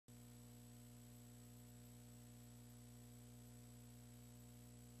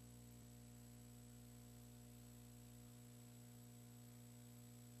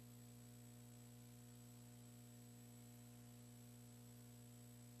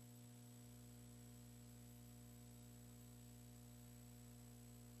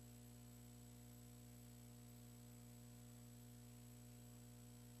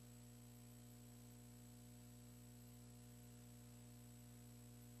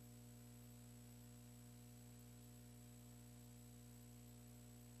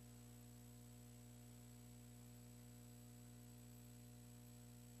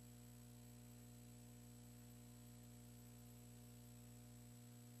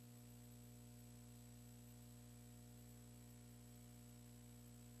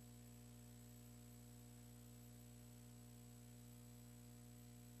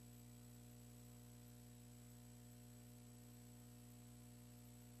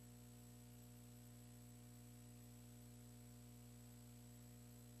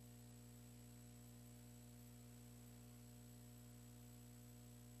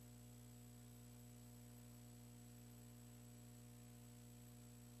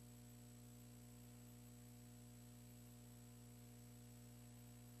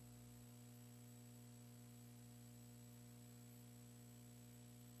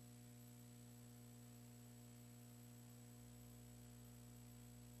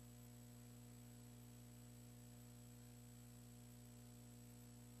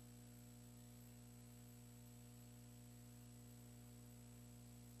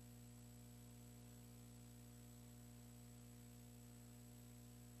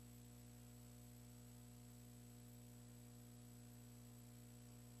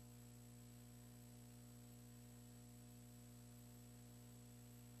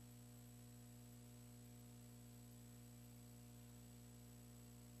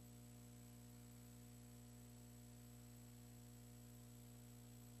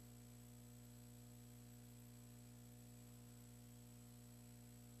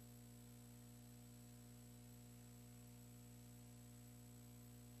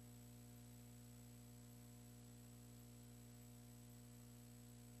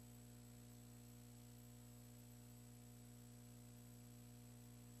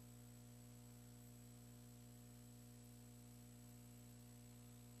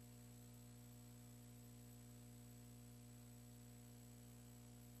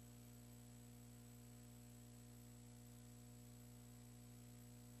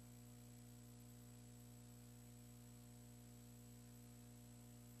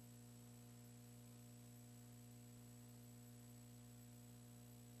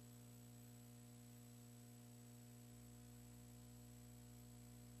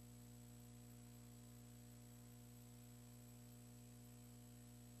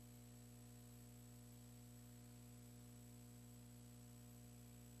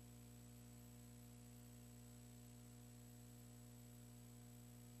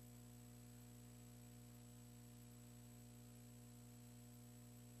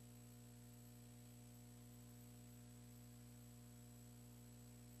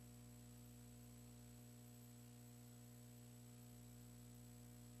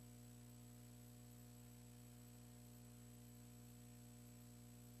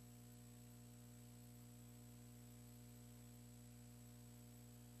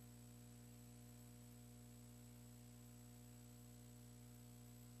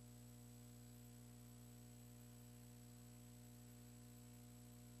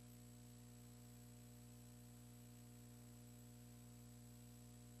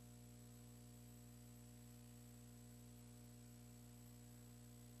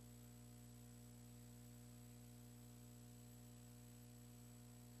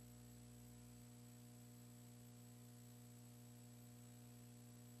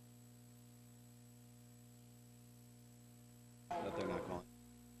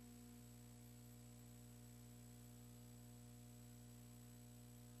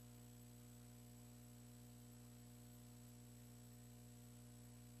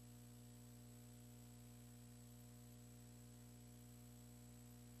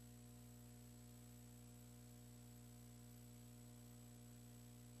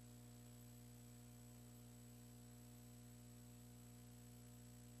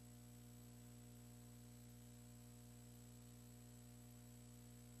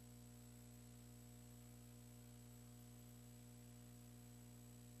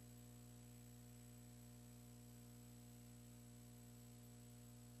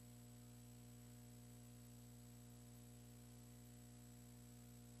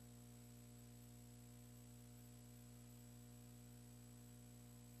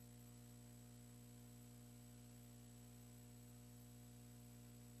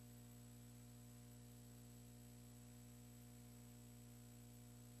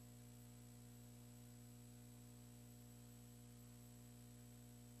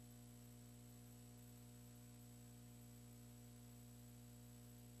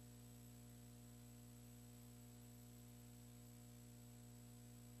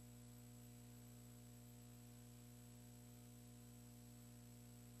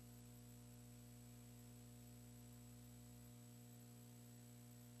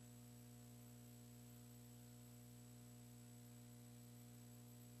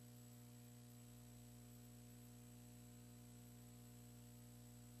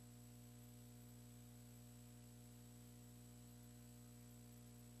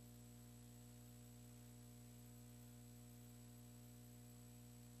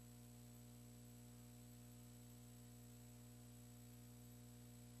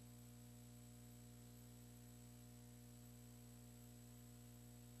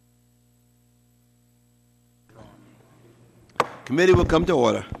Committee will come to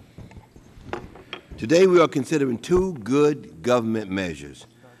order. Today we are considering two good government measures.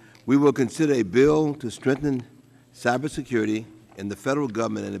 We will consider a bill to strengthen cybersecurity in the federal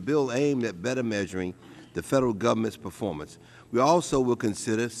government and a bill aimed at better measuring the federal government's performance. We also will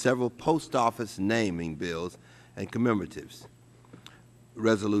consider several post office naming bills and commemoratives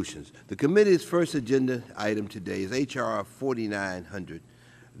resolutions. The committee's first agenda item today is H.R. 4900,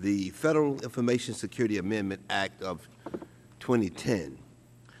 the Federal Information Security Amendment Act of 2010.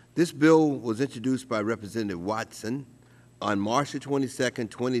 This bill was introduced by Representative Watson on March 22,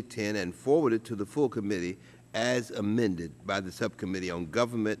 2010, and forwarded to the full committee as amended by the Subcommittee on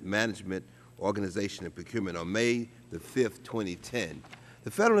Government Management, Organization, and Procurement on May 5, 2010. The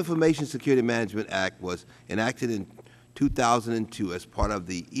Federal Information Security Management Act was enacted in 2002 as part of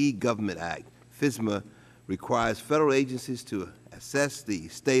the E-Government Act. FISMA requires federal agencies to assess the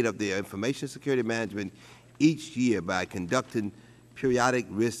state of their information security management each year by conducting periodic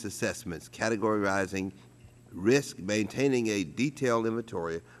risk assessments, categorizing risk, maintaining a detailed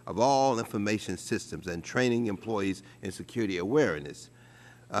inventory of all information systems, and training employees in security awareness.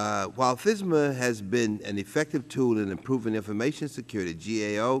 While FISMA has been an effective tool in improving information security,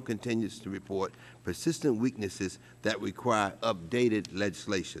 GAO continues to report persistent weaknesses that require updated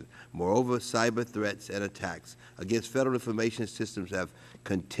legislation. Moreover, cyber threats and attacks against federal information systems have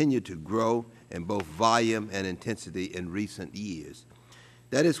continued to grow in both volume and intensity in recent years.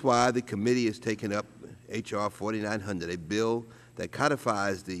 That is why the committee has taken up H.R. 4900, a bill that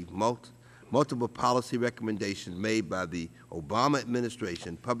codifies the multiple policy recommendations made by the Obama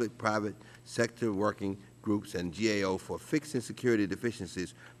administration, public-private sector working groups, and GAO for fixing security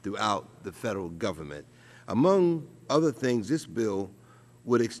deficiencies throughout the federal government. Among other things, this bill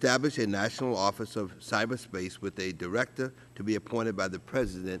would establish a National Office of Cyberspace with a director to be appointed by the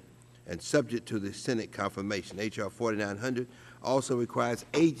President and subject to the Senate confirmation. H.R. 4900 also requires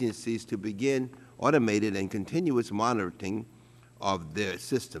agencies to begin automated and continuous monitoring of their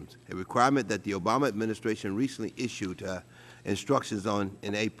systems, a requirement that the Obama administration recently issued instructions on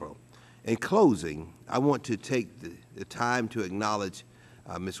in April. In closing, I want to take the time to acknowledge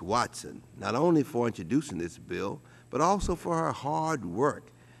Ms. Watson, not only for introducing this bill, but also for her hard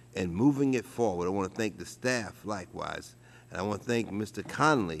work in moving it forward. I want to thank the staff likewise, and I want to thank Mr.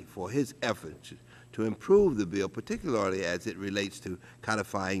 Connolly for his efforts to improve the bill, particularly as it relates to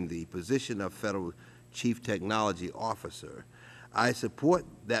codifying the position of Federal Chief Technology Officer. I support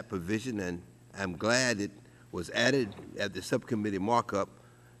that provision, and I'm glad it was added at the subcommittee markup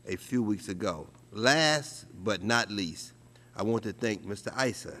a few weeks ago. Last but not least, I want to thank Mr.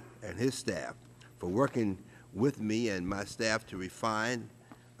 Issa and his staff for working with me and my staff to refine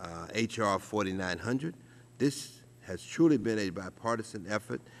H.R. 4900. This has truly been a bipartisan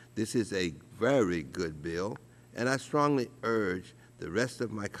effort. This is a very good bill, and I strongly urge the rest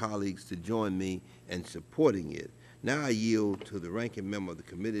of my colleagues to join me in supporting it. Now I yield to the ranking member of the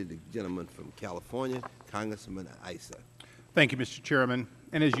committee, the gentleman from California, Congressman Issa. Thank you, Mr. Chairman.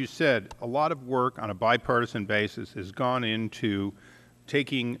 And as you said, a lot of work on a bipartisan basis has gone into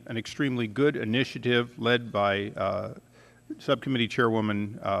taking an extremely good initiative led by Subcommittee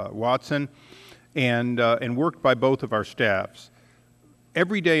Chairwoman Watson and worked by both of our staffs.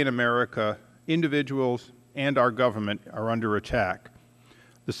 Every day in America, individuals and our government are under attack.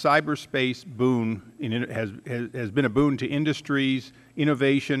 The cyberspace boon has been a boon to industries,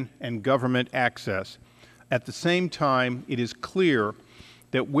 innovation, and government access. At the same time, it is clear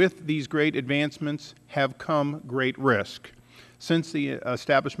that with these great advancements have come great risk. Since the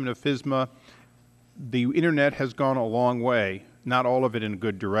establishment of FISMA, the Internet has gone a long way, not all of it in a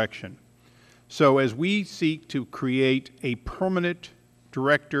good direction. So as we seek to create a permanent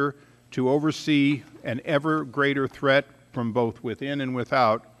director to oversee an ever greater threat from both within and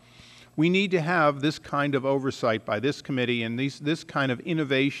without, we need to have this kind of oversight by this committee and this kind of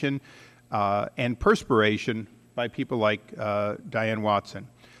innovation and perspiration by people like Diane Watson.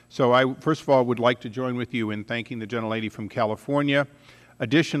 So I, first of all, would like to join with you in thanking the gentlelady from California.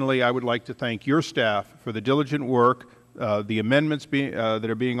 Additionally, I would like to thank your staff for the diligent work, the amendments that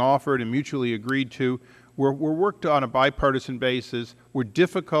are being offered and mutually agreed to. Were worked on a bipartisan basis, were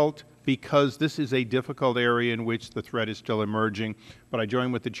difficult because this is a difficult area in which the threat is still emerging. But I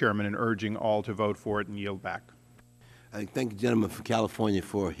join with the Chairman in urging all to vote for it and yield back. I thank the gentleman from California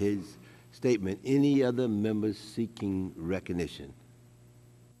for his statement. Any other members seeking recognition?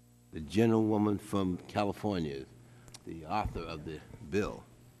 The gentlewoman from California, the author of the bill.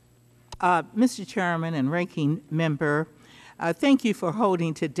 Mr. Chairman and Ranking Member, thank you for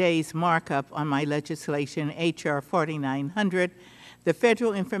holding today's markup on my legislation, H.R. 4900, the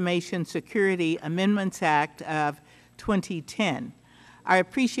Federal Information Security Amendments Act of 2010. I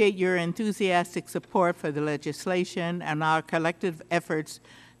appreciate your enthusiastic support for the legislation and our collective efforts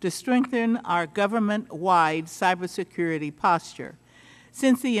to strengthen our government-wide cybersecurity posture.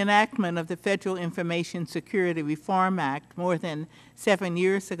 Since the enactment of the Federal Information Security Reform Act more than 7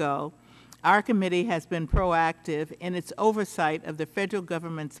 years ago, our committee has been proactive in its oversight of the federal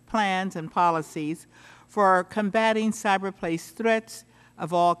government's plans and policies for combating cyberplace threats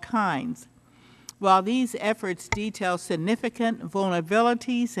of all kinds. While these efforts detail significant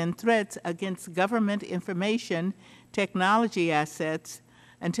vulnerabilities and threats against government information technology assets,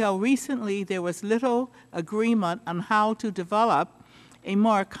 until recently there was little agreement on how to develop a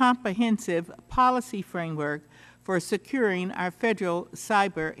more comprehensive policy framework for securing our federal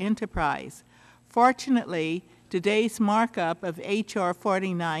cyber enterprise. Fortunately, today's markup of H.R.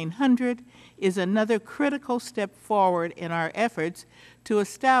 4900 is another critical step forward in our efforts to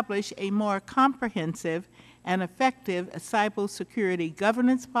establish a more comprehensive and effective cybersecurity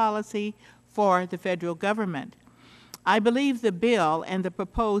governance policy for the federal government. I believe the bill and the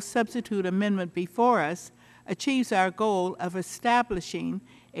proposed substitute amendment before us achieves our goal of establishing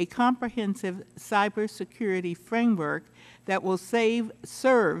a comprehensive cybersecurity framework that will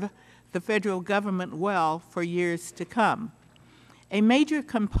serve the federal government well for years to come. A major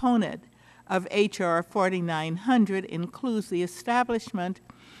component of H.R. 4900 includes the establishment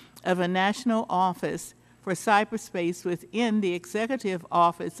of a national office for cyberspace within the Executive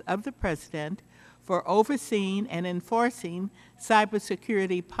Office of the President for overseeing and enforcing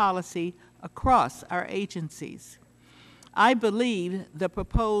cybersecurity policy across our agencies. I believe the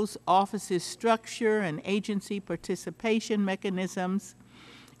proposed office's structure and agency participation mechanisms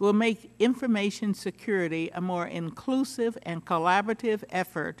will make information security a more inclusive and collaborative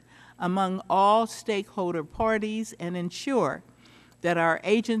effort among all stakeholder parties and ensure that our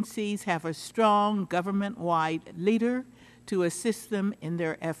agencies have a strong government-wide leader to assist them in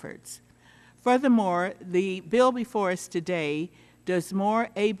their efforts. Furthermore, the bill before us today does more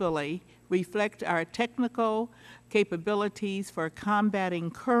ably reflect our technical capabilities for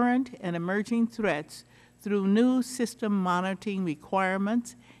combating current and emerging threats through new system monitoring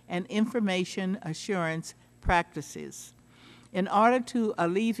requirements and information assurance practices. In order to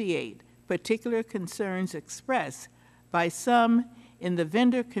alleviate particular concerns expressed by some in the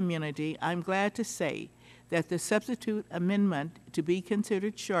vendor community, I'm glad to say that the substitute amendment to be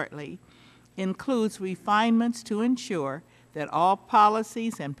considered shortly includes refinements to ensure that all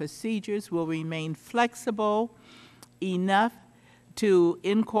policies and procedures will remain flexible enough to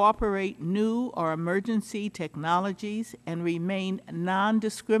incorporate new or emergency technologies and remain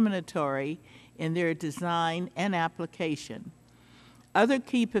non-discriminatory in their design and application. Other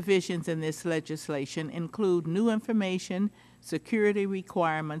key provisions in this legislation include new information security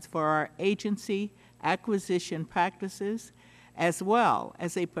requirements for our agency acquisition practices, as well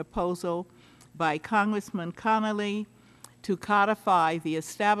as a proposal by Congressman Connolly to codify the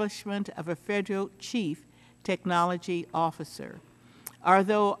establishment of a federal chief technology officer.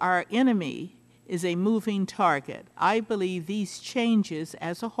 Although our enemy is a moving target, I believe these changes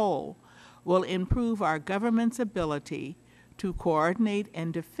as a whole will improve our government's ability to coordinate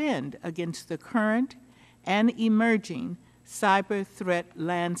and defend against the current and emerging cyber threat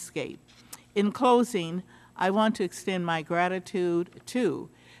landscape. In closing, I want to extend my gratitude to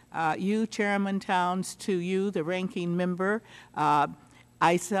you, Chairman Towns, to you, the ranking member,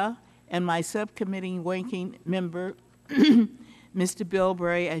 ISA, and my subcommittee ranking member, Mr.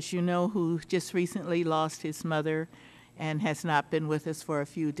 Bilbray, as you know, who just recently lost his mother and has not been with us for a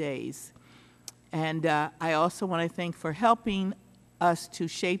few days. And I also want to thank for helping us to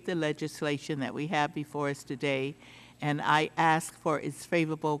shape the legislation that we have before us today, and I ask for its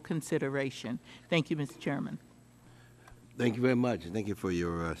favorable consideration. Thank you, Mr. Chairman. Thank you very much. Thank you for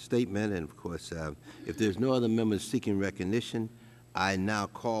your statement. And, of course, if there's no other members seeking recognition, I now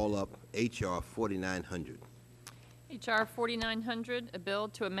call up H.R. 4900. H.R. 4900, a bill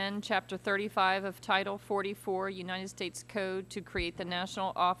to amend Chapter 35 of Title 44 United States Code to create the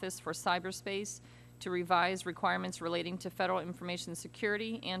National Office for Cyberspace, to revise requirements relating to federal information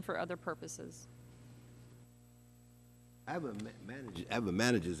security and for other purposes. I have a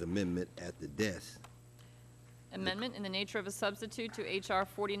manager's amendment at the desk. Amendment in the nature of a substitute to H.R.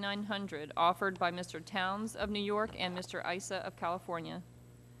 4900, offered by Mr. Towns of New York and Mr. Issa of California.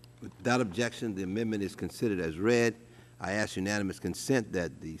 Without objection, the amendment is considered as read. I ask unanimous consent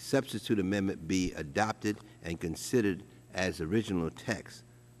that the substitute amendment be adopted and considered as original text.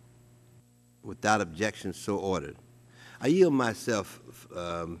 Without objection, so ordered. I yield myself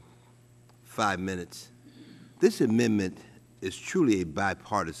 5 minutes. This amendment is truly a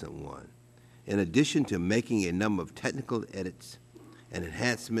bipartisan one. In addition to making a number of technical edits and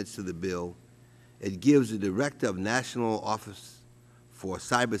enhancements to the bill, it gives the Director of National Office for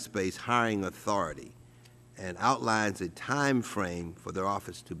Cyberspace hiring authority and outlines a time frame for their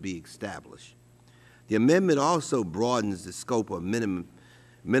office to be established. The amendment also broadens the scope of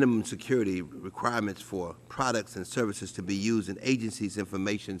minimum security requirements for products and services to be used in agencies'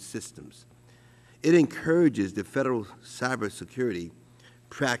 information systems. It encourages the Federal Cybersecurity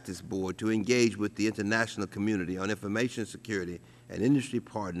Practice Board to engage with the international community on information security and industry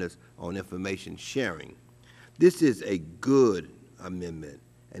partners on information sharing. This is a good amendment,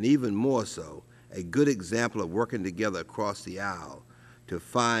 and even more so, a good example of working together across the aisle to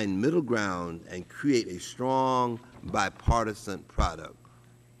find middle ground and create a strong bipartisan product.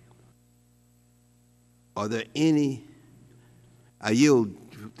 Are there any? I yield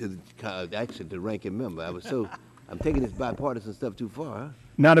to actually the ranking member. I'm taking this bipartisan stuff too far, huh?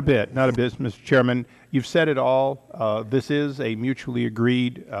 Not a bit, Mr. Chairman. You've said it all. This is a mutually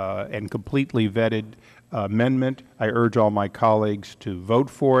agreed and completely vetted amendment. I urge all my colleagues to vote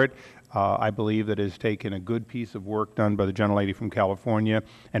for it. I believe that it has taken a good piece of work done by the gentlelady from California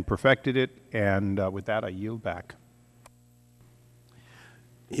and perfected it, and with that, I yield back.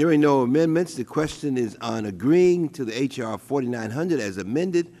 Hearing no amendments, the question is on agreeing to the H.R. 4900 as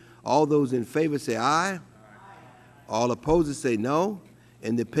amended. All those in favor say aye. All opposed say no.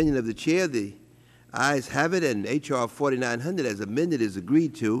 In the opinion of the Chair, the ayes have it, and H.R. 4900 as amended is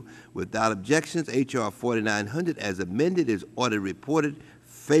agreed to. Without objections, H.R. 4900 as amended is ordered reported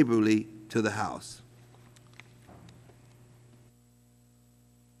favorably to the House.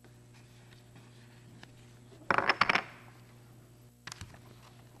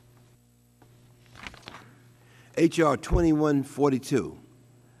 H.R. 2142.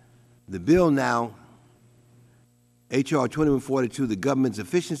 The bill now, H.R. 2142, the Government's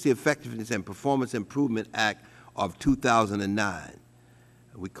Efficiency, Effectiveness, and Performance Improvement Act of 2009.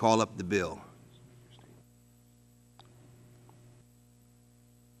 We call up the bill.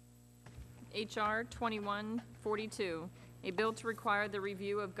 H.R. 2142, a bill to require the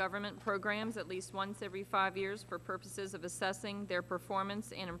review of government programs at least once every 5 years for purposes of assessing their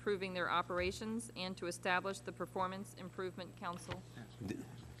performance and improving their operations, and to establish the Performance Improvement Council. The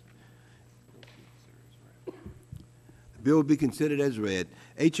bill will be considered as read.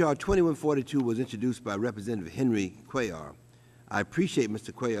 H.R. 2142 was introduced by Representative Henry Cuellar. I appreciate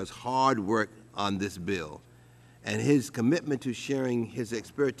Mr. Cuellar's hard work on this bill and his commitment to sharing his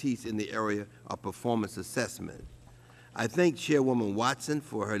expertise in the area of performance assessment. I thank Chairwoman Watson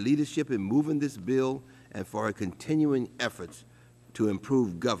for her leadership in moving this bill and for her continuing efforts to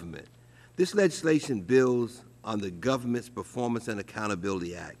improve government. This legislation builds on the Government's Performance and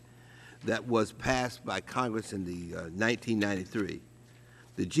Accountability Act that was passed by Congress in the 1993.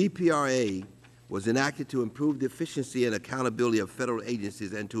 The GPRA was enacted to improve the efficiency and accountability of federal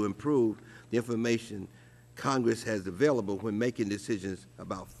agencies and to improve the information Congress has available when making decisions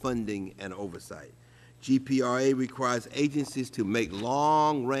about funding and oversight. GPRA requires agencies to make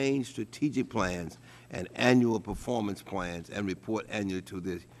long-range strategic plans and annual performance plans and report annually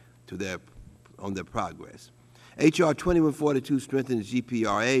on their progress. H.R. 2142 strengthens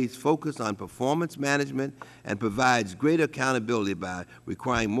GPRA's focus on performance management and provides greater accountability by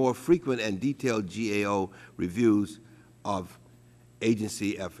requiring more frequent and detailed GAO reviews of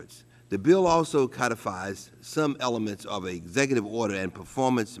agency efforts. The bill also codifies some elements of an executive order and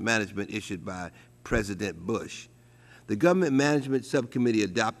performance management issued by President Bush. The Government Management Subcommittee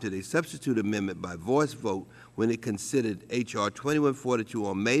adopted a substitute amendment by voice vote when it considered H.R. 2142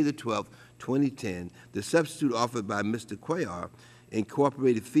 on May the 12th, 2010. The substitute offered by Mr. Cuellar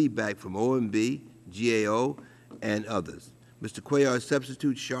incorporated feedback from OMB, GAO, and others. Mr. Cuellar's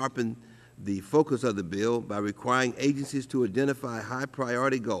substitute sharpened the focus of the bill by requiring agencies to identify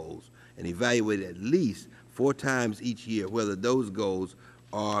high-priority goals and evaluate at least 4 times each year whether those goals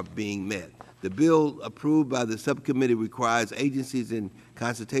are being met. The bill approved by the subcommittee requires agencies in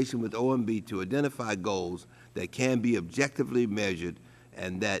consultation with OMB to identify goals that can be objectively measured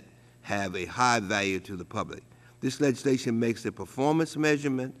and that have a high value to the public. This legislation makes the performance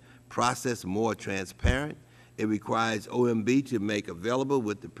measurement process more transparent. It requires OMB to make available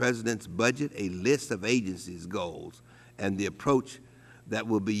with the President's budget a list of agencies' goals and the approach that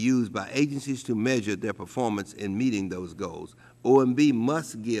will be used by agencies to measure their performance in meeting those goals. OMB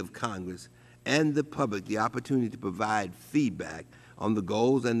must give Congress and the public the opportunity to provide feedback on the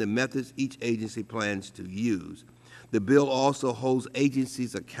goals and the methods each agency plans to use. The bill also holds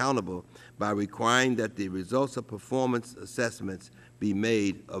agencies accountable by requiring that the results of performance assessments be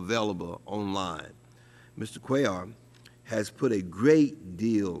made available online. Mr. Cuellar has put a great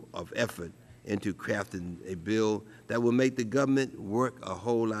deal of effort into crafting a bill that will make the government work a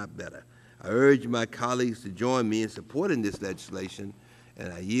whole lot better. I urge my colleagues to join me in supporting this legislation,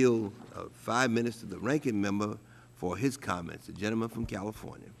 and I yield 5 minutes to the ranking member for his comments, the gentleman from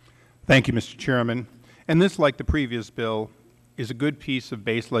California. Thank you, Mr. Chairman. And this, like the previous bill, is a good piece of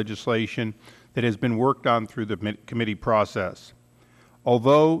base legislation that has been worked on through the committee process.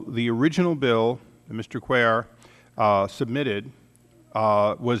 Although the original bill that Mr. Cuellar submitted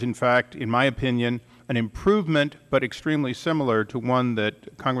was, in fact, in my opinion, an improvement but extremely similar to one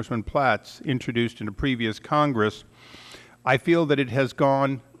that Congressman Platts introduced in a previous Congress, I feel that it has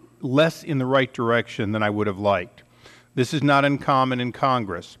gone less in the right direction than I would have liked. This is not uncommon in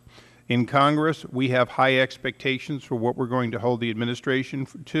Congress. In Congress, we have high expectations for what we're going to hold the administration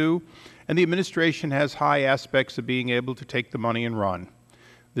to, and the administration has high aspects of being able to take the money and run.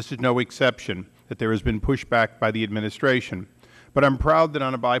 This is no exception, that there has been pushback by the administration. But I'm proud that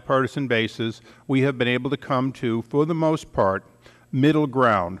on a bipartisan basis, we have been able to come to, for the most part, middle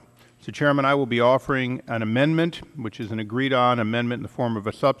ground. Mr. Chairman, I will be offering an amendment, which is an agreed-on amendment in the form of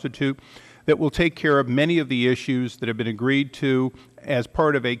a substitute, that will take care of many of the issues that have been agreed to as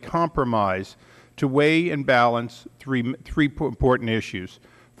part of a compromise to weigh and balance three important issues.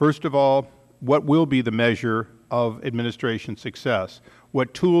 First of all, what will be the measure of administration success?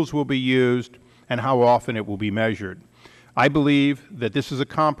 What tools will be used, and how often it will be measured? I believe that this is a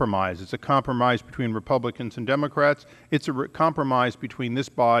compromise. It's a compromise between Republicans and Democrats. It's a compromise between this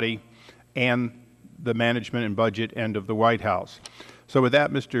body and the management and budget end of the White House. So with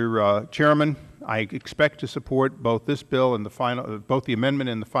that, Mr. Chairman, I expect to support both this bill and the final, both the amendment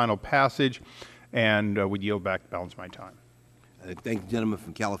and the final passage, and would yield back the balance of my time. I thank the gentleman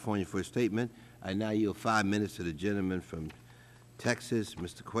from California for his statement. I now yield 5 minutes to the gentleman from Texas,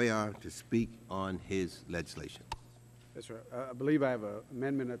 Mr. Cuellar, to speak on his legislation. Yes, sir. I believe I have an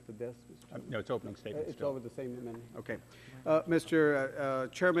amendment at the desk. No, it's opening statement. It's over the same amendment. Okay. Mr.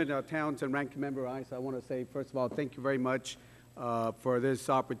 Chairman Townsend, Ranking Member Ice, I want to say, first of all, thank you very much for this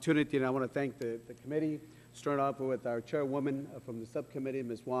opportunity, and I want to thank the committee, starting off with our chairwoman from the subcommittee,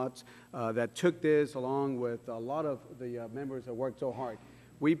 Ms. Watts, that took this along with a lot of the members that worked so hard.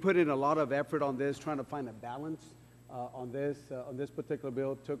 We put in a lot of effort on this, trying to find a balance on this particular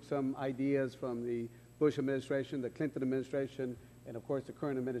bill. Took some ideas from the Bush administration, the Clinton administration, and of course the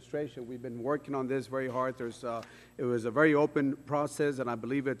current administration. We've been working on this very hard. It was a very open process, and I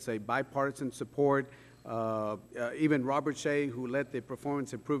believe it's a bipartisan support. Even Robert Shea, who led the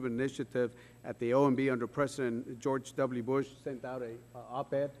Performance Improvement Initiative at the OMB under President George W. Bush, sent out an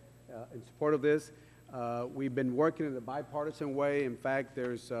op-ed in support of this. We've been working in a bipartisan way. In fact,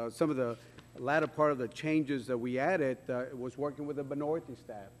 there's some of the latter part of the changes that we added was working with the minority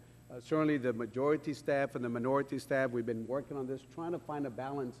staff. Certainly the majority staff and the minority staff, we've been working on this, trying to find a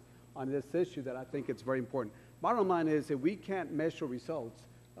balance on this issue that I think it's very important. Bottom line is, if we can't measure results,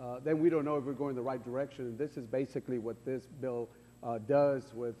 then we don't know if we're going the right direction. And this is basically what this bill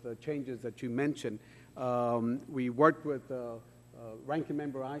does with the changes that you mentioned. We worked with Ranking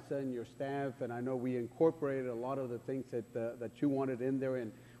Member Issa and your staff, and I know we incorporated a lot of the things that you wanted in there,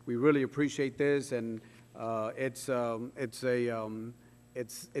 and we really appreciate this. And it's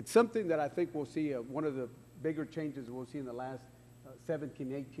something that I think we'll see, one of the bigger changes we'll see in the last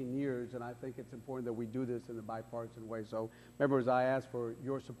 17, 18 years, and I think it's important that we do this in a bipartisan way. So, members, I ask for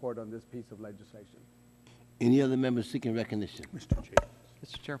your support on this piece of legislation. Any other members seeking recognition? Mr. Chafee.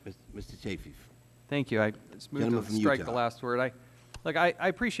 Mr. Chair. Mr. Chafee. Thank you. It's moved Gentleman to from strike Utah. the last word. I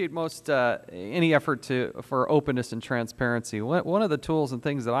appreciate most any effort for openness and transparency. One of the tools and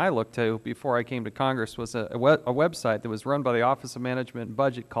things that I looked to before I came to Congress was a website that was run by the Office of Management and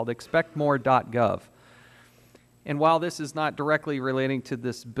Budget called expectmore.gov. And while this is not directly relating to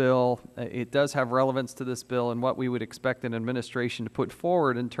this bill, it does have relevance to this bill and what we would expect an administration to put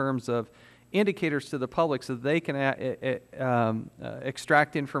forward in terms of indicators to the public so that they can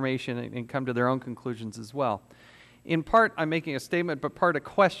extract information and come to their own conclusions as well. In part, I'm making a statement, but part a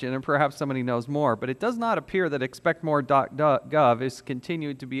question, and perhaps somebody knows more. But it does not appear that expectmore.gov is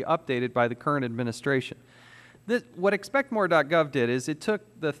continued to be updated by the current administration. What expectmore.gov did is it took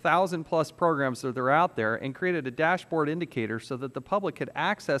the 1,000+ programs that are out there and created a dashboard indicator so that the public could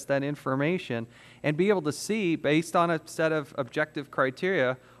access that information and be able to see, based on a set of objective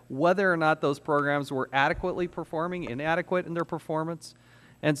criteria, whether or not those programs were adequately performing, inadequate in their performance.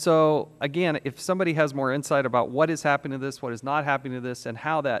 And so, again, if somebody has more insight about what is happening to this, what is not happening to this, and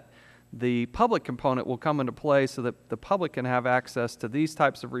how the public component will come into play so that the public can have access to these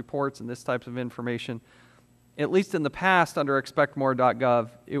types of reports and this types of information, at least in the past under expectmore.gov,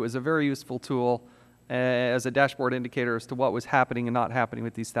 it was a very useful tool, as a dashboard indicator as to what was happening and not happening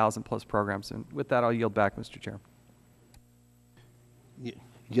with these 1,000+ programs. And with that, I'll yield back, Mr. Chair.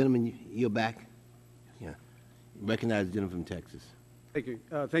 Gentlemen, you're back. Yeah. Recognize the gentleman from Texas. Thank you.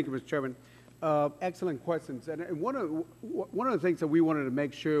 Thank you, Mr. Chairman. Excellent questions. And one of the things that we wanted to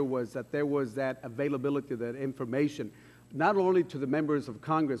make sure was that there was that availability of that information, not only to the members of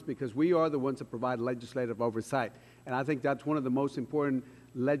Congress, because we are the ones that provide legislative oversight. And I think that's one of the most important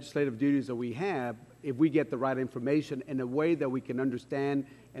legislative duties that we have, if we get the right information in a way that we can understand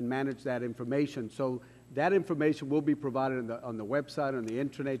and manage that information. So that information will be provided on the website, on the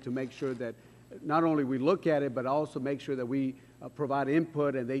internet, to make sure that not only we look at it, but also make sure that we provide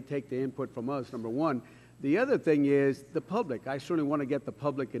input and they take the input from us, number one. The other thing is the public. I certainly want to get the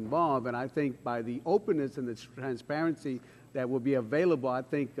public involved, and I think by the openness and the transparency that will be available, I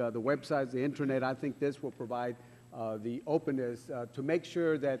think the websites, the internet, I think this will provide the openness to make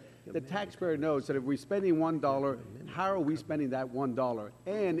sure that the taxpayer knows that if we're spending $1, how are we spending that $1?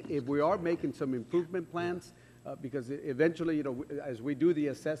 And if we are making some improvement plans, because eventually, you know, as we do the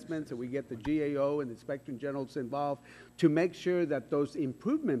assessments and we get the GAO and the Inspector Generals involved, to make sure that those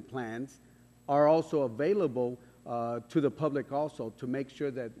improvement plans are also available to the public also, to make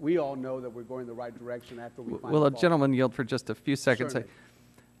sure that we all know that we're going the right direction after we find Will the a fault. gentleman yield for just a few seconds? Certainly.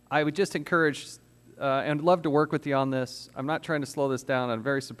 I would just encourage and love to work with you on this. I'm not trying to slow this down. I'm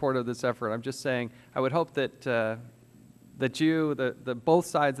very supportive of this effort. I'm just saying I would hope that that you, the both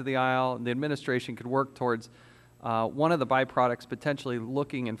sides of the aisle, and the administration could work towards one of the byproducts potentially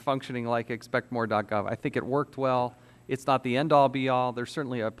looking and functioning like expectmore.gov. I think it worked well. It's not the end-all, be-all. There's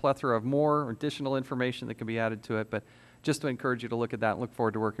certainly a plethora of more additional information that can be added to it, but just to encourage you to look at that and look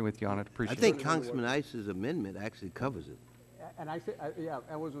forward to working with you on it. Appreciate I think it. Congressman Ice's amendment actually covers it. And I say, yeah,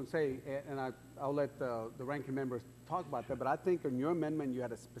 I was going to say, and I'll let the ranking members talk about that, but I think in your amendment you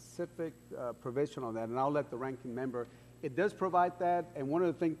had a specific provision on that, and I'll let the ranking member. It does provide that, and one of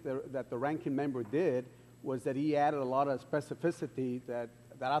the things that the ranking member did was that he added a lot of specificity that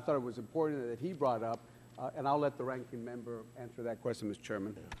I thought it was important that he brought up, and I'll let the ranking member answer that question, Mr.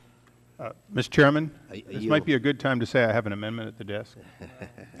 Chairman. Mr. Chairman, I this yield. might be a good time to say I have an amendment at the desk.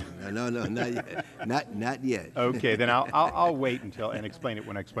 No, not yet. Not yet. Okay, then I'll wait and explain it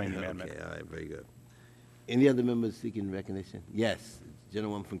when I explain the amendment. Okay, all right, very good. Any other members seeking recognition? Yes,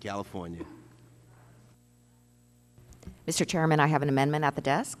 gentleman from California. Mr. Chairman, I have an amendment at the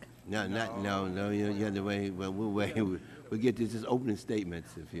desk. No, you have to wait. Well, we'll wait. We'll get this as opening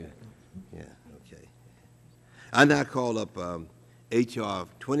statements if you, yeah, okay. I now call up H.R.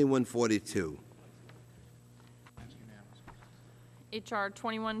 2142. H.R.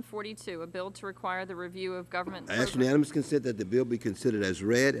 2142, a bill to require the review of government I ask unanimous consent that the bill be considered as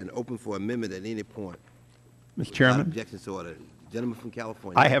read and open for amendment at any point. Mr. Without Chairman, objections to order. Gentleman from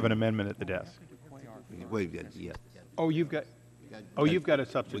California. I have an amendment at the desk. Wait, yeah. Oh, you've got a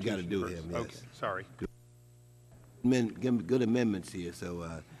substitution. We got to do first. him, yes. Okay, sorry. Good amendments here,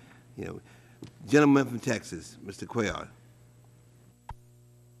 so, you know. Gentleman from Texas, Mr. Cuellar.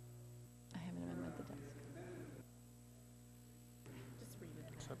 I have an amendment at the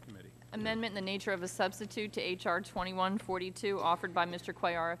desk. Subcommittee. Amendment in the nature of a substitute to H.R. 2142, offered by Mr.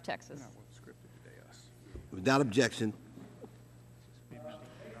 Cuellar of Texas. Without objection.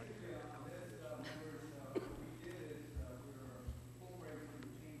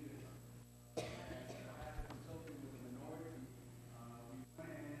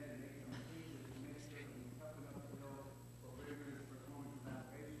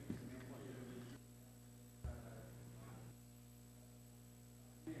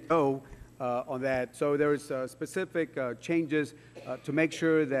 On that. So there's specific changes to make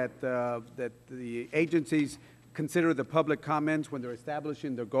sure that, that the agencies consider the public comments when they're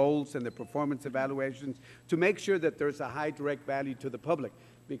establishing their goals and their performance evaluations, to make sure that there's a high direct value to the public.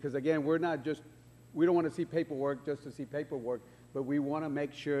 Because again, we don't want to see paperwork just to see paperwork, but we want to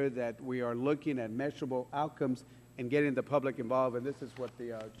make sure that we are looking at measurable outcomes and getting the public involved, and this is what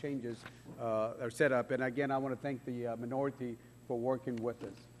the changes are set up. And again, I want to thank the minority for working with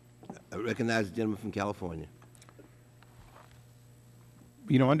us. I recognize the gentleman from California.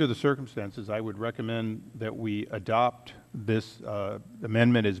 You know, under the circumstances, I would recommend that we adopt this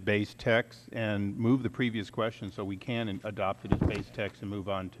amendment as base text and move the previous question so we can adopt it as base text and move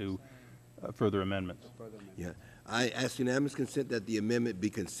on to further amendments. Yeah. I ask unanimous consent that the amendment be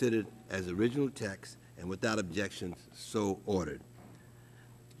considered as original text and without objections so ordered.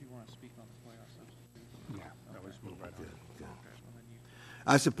 Do you want to speak on the Cuellar substitute? Yeah, let's move right on.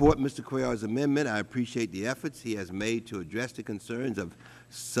 I support Mr. Cuellar's amendment. I appreciate the efforts he has made to address the concerns of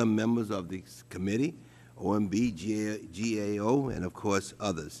some members of the committee, OMB, GAO, and of course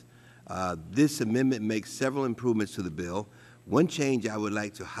others. This amendment makes several improvements to the bill. One change I would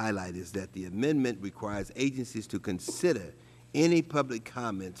like to highlight is that the amendment requires agencies to consider any public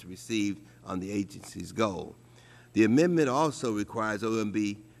comments received on the agency's goal. The amendment also requires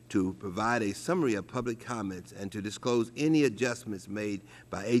OMB to provide a summary of public comments and to disclose any adjustments made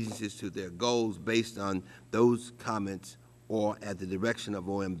by agencies to their goals based on those comments or at the direction of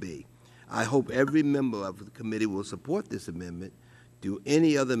OMB. I hope every member of the committee will support this amendment. Do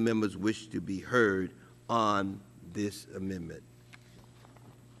any other members wish to be heard on this amendment?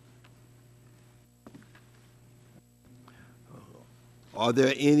 Are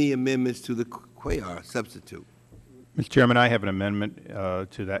there any amendments to the Cuellar substitute? Mr. Chairman, I have an amendment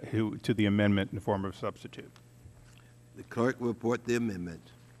to the amendment in the form of substitute. The clerk will report the amendment.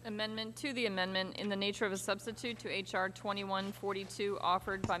 Amendment to the amendment in the nature of a substitute to H.R. 2142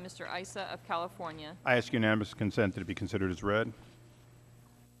 offered by Mr. Issa of California. I ask unanimous consent that it be considered as read.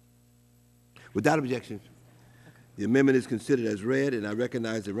 Without objection, the amendment is considered as read, and I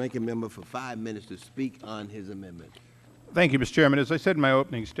recognize the ranking member for 5 minutes to speak on his amendment. Thank you, Mr. Chairman. As I said in my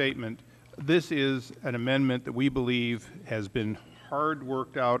opening statement, this is an amendment that we believe has been hard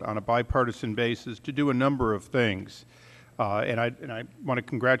worked out on a bipartisan basis to do a number of things. And I want to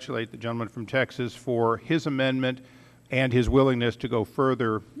congratulate the gentleman from Texas for his amendment and his willingness to go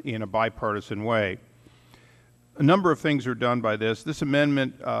further in a bipartisan way. A number of things are done by this. This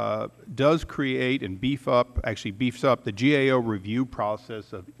amendment does create and beefs up the GAO review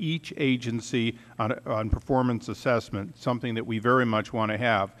process of each agency on performance assessment, something that we very much want to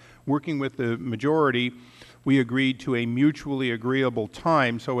have. Working with the majority, we agreed to a mutually agreeable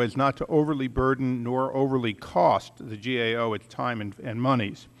time so as not to overly burden nor overly cost the GAO its time and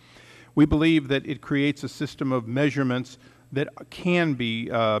monies. We believe that it creates a system of measurements that can be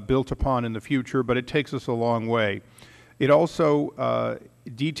built upon in the future, but it takes us a long way. It also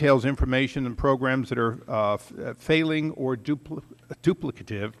details information and programs that are failing or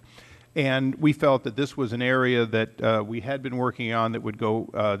duplicative, and we felt that this was an area that we had been working on that would go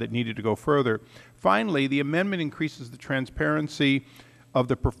that needed to go further. Finally, the amendment increases the transparency of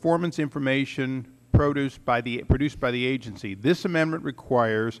the performance information produced by the agency. This amendment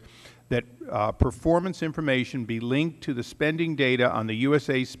requires that performance information be linked to the spending data on the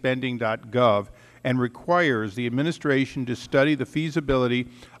usaspending.gov and requires the administration to study the feasibility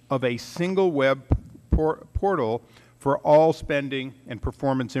of a single web portal for all spending and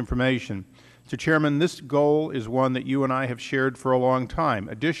performance information. Mr. Chairman, this goal is one that you and I have shared for a long time.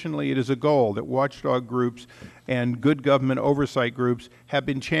 Additionally, it is a goal that watchdog groups and good government oversight groups have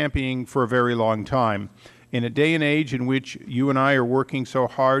been championing for a very long time. In a day and age in which you and I are working so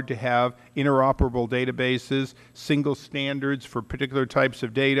hard to have interoperable databases, single standards for particular types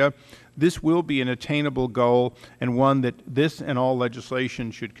of data, this will be an attainable goal and one that this and all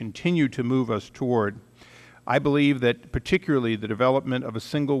legislation should continue to move us toward. I believe that particularly the development of a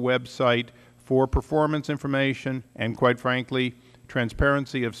single website for performance information and, quite frankly,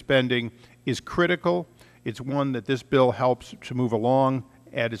 transparency of spending is critical. It's one that this bill helps to move along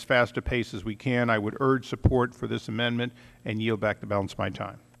at as fast a pace as we can. I would urge support for this amendment and yield back the balance of my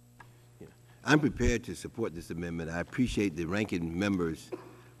time. I'm prepared to support this amendment. I appreciate the ranking member's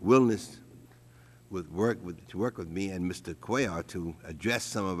willingness to work with me and Mr. Cuellar to address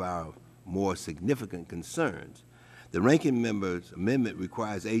some of our more significant concerns. The ranking member's amendment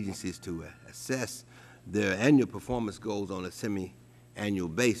requires agencies to assess their annual performance goals on a semi-annual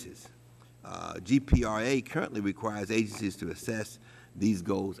basis. GPRA currently requires agencies to assess these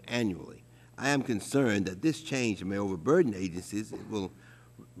goals annually. I am concerned that this change may overburden agencies. It will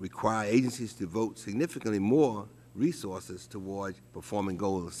require agencies to devote significantly more resources towards performing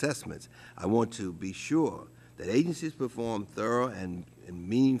goal assessments. I want to be sure that agencies perform thorough and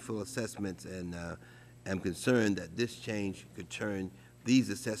meaningful assessments, and am concerned that this change could turn these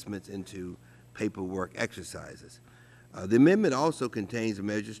assessments into paperwork exercises. The amendment also contains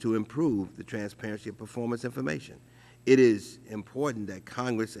measures to improve the transparency of performance information. It is important that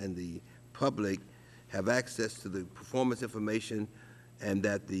Congress and the public have access to the performance information and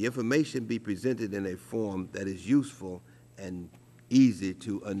that the information be presented in a form that is useful and easy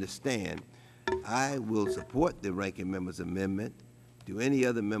to understand. I will support the ranking member's amendment. Do any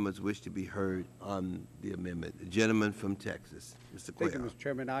other members wish to be heard on the amendment? The gentleman from Texas, Mr. Cuellar. Thank you, Mr.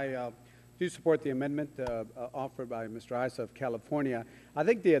 Chairman. I do support the amendment offered by Mr. Issa of California. I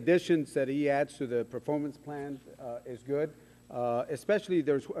think the additions that he adds to the performance plan is good. Especially,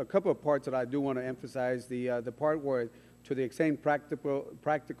 there's a couple of parts that I do want to emphasize. The part where, to the extent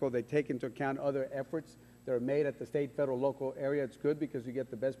practical, they take into account other efforts that are made at the state, federal, local area. It's good because you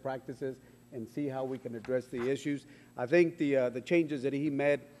get the best practices and see how we can address the issues. I think the changes that he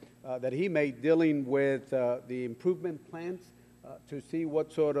made that he made dealing with the improvement plans to see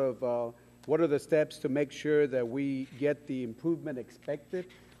what sort of, what are the steps to make sure that we get the improvement expected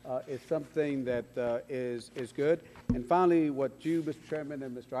is something that is good. And finally, what you, Mr. Chairman,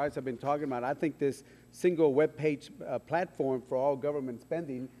 and Mr. Ice have been talking about, I think this single web page platform for all government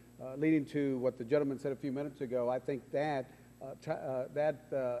spending, leading to what the gentleman said a few minutes ago, I think that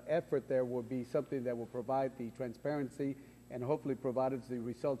effort there will be something that will provide the transparency and hopefully provide us the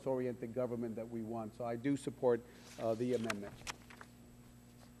results-oriented government that we want. So I do support the amendment.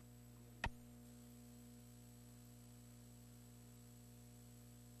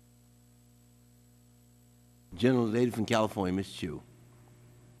 Gentlelady from California, Ms. Chu,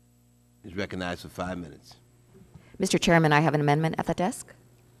 is recognized for 5 minutes. Mr. Chairman, I have an amendment at the desk.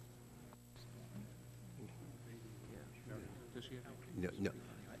 No,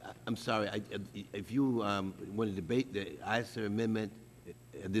 I'm sorry. If you want to debate the ISA amendment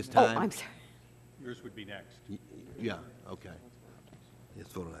at this time. Oh, I'm sorry. Yours would be next. Yeah, okay. Yes,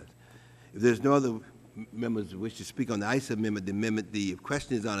 vote on that. If there's no other members who wish to speak on the ISA amendment, the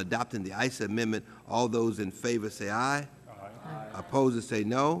question is on adopting the ISA amendment. All those in favor say aye. Aye. Opposers say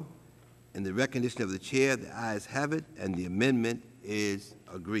no. In the recognition of the chair, the ayes have it, and the amendment is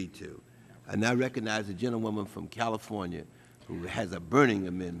agreed to. I now recognize the gentlewoman from California who has a burning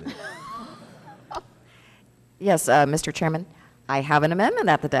amendment. Yes, Mr. Chairman, I have an amendment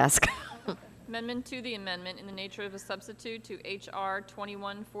at the desk. Amendment to the amendment in the nature of a substitute to H.R.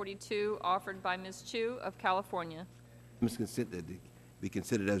 2142, offered by Ms. Chu of California. Ms. Consent that be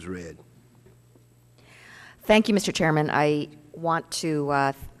considered as read. Thank you, Mr. Chairman. I want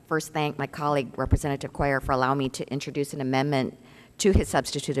to first thank my colleague, Representative Cuellar, for allowing me to introduce an amendment to his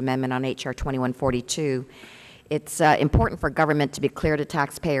substitute amendment on H.R. 2142. It's important for government to be clear to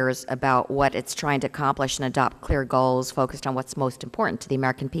taxpayers about what it's trying to accomplish and adopt clear goals focused on what's most important to the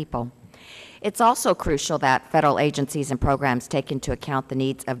American people. It's also crucial that federal agencies and programs take into account the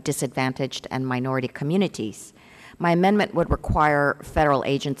needs of disadvantaged and minority communities. My amendment would require federal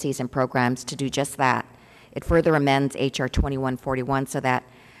agencies and programs to do just that. It further amends H.R. 2141 so that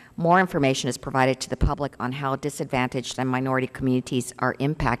more information is provided to the public on how disadvantaged and minority communities are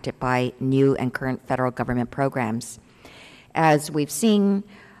impacted by new and current federal government programs. As we've seen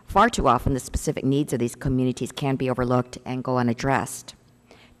far too often, the specific needs of these communities can be overlooked and go unaddressed.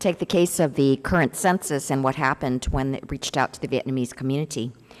 Take the case of the current census and what happened when it reached out to the Vietnamese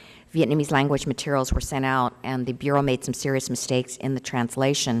community. Vietnamese language materials were sent out, and the Bureau made some serious mistakes in the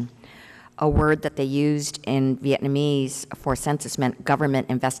translation. A word that they used in Vietnamese for census meant government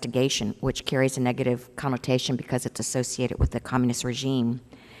investigation, which carries a negative connotation because it's associated with the communist regime.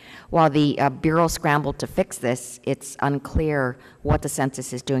 While the Bureau scrambled to fix this, it's unclear what the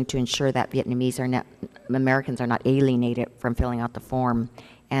census is doing to ensure that Americans are not alienated from filling out the form,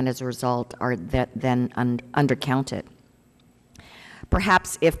 and as a result are then undercounted.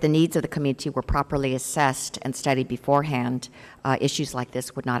 Perhaps if the needs of the community were properly assessed and studied beforehand, issues like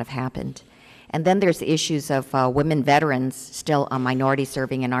this would not have happened. And then there's the issues of women veterans, still a minority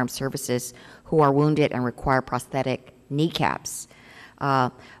serving in armed services, who are wounded and require prosthetic kneecaps.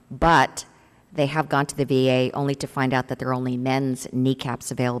 But they have gone to the VA only to find out that there are only men's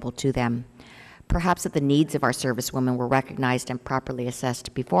kneecaps available to them. Perhaps if the needs of our servicewomen were recognized and properly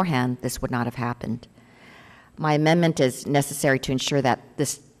assessed beforehand, this would not have happened. My amendment is necessary to ensure that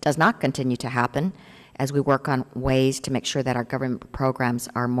this does not continue to happen as we work on ways to make sure that our government programs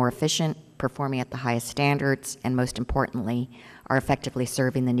are more efficient, performing at the highest standards, and most importantly, are effectively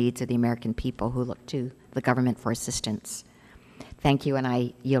serving the needs of the American people who look to the government for assistance. Thank you, and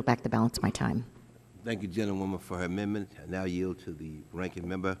I yield back the balance of my time. Thank you, gentlewoman, for her amendment. I now yield to the ranking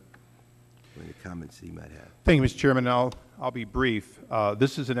member for any comments he might have. Thank you, Mr. Chairman. I'll be brief.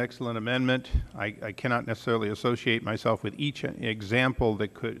 This is an excellent amendment. I cannot necessarily associate myself with each example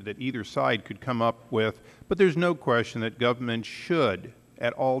that either side could come up with, but there's no question that government should,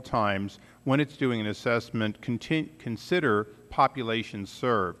 at all times, when it's doing an assessment, consider population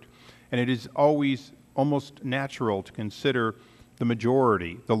served. And it is always almost natural to consider the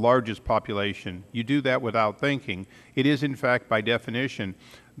majority, the largest population. You do that without thinking. It is, in fact, by definition,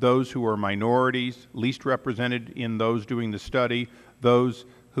 those who are minorities, least represented in those doing the study, those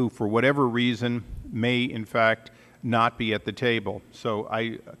who, for whatever reason, may, in fact, not be at the table. So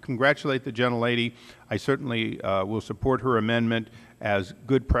I congratulate the gentlelady. I certainly will support her amendment as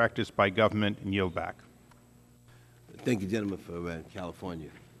good practice by government and yield back. Thank you, gentleman, for California.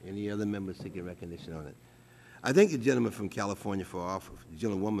 Any other members seeking recognition on it? I thank the gentleman from California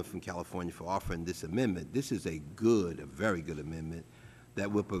gentlewoman from California for offering this amendment. This is a very good amendment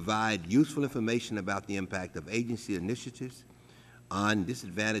that will provide useful information about the impact of agency initiatives on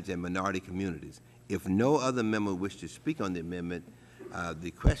disadvantaged and minority communities. If no other member wish to speak on the amendment,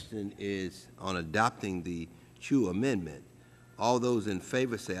 the question is on adopting the Chu amendment. All those in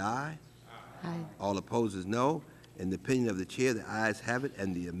favor say aye. Aye. All opposed is no. In the opinion of the chair, the ayes have it,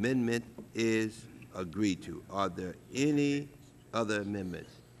 and the amendment is agreed to. Are there any other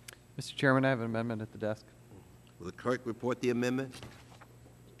amendments? Mr. Chairman, I have an amendment at the desk. Will the clerk report the amendment?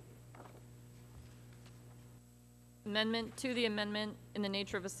 Amendment to the amendment in the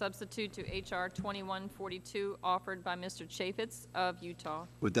nature of a substitute to H.R. 2142, offered by Mr. Chaffetz of Utah.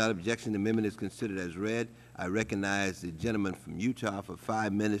 Without objection, the amendment is considered as read. I recognize the gentleman from Utah for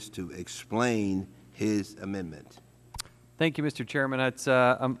 5 minutes to explain his amendment. Thank you, Mr. Chairman. It's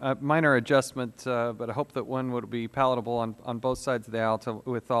a minor adjustment, but I hope that one would be palatable on both sides of the aisle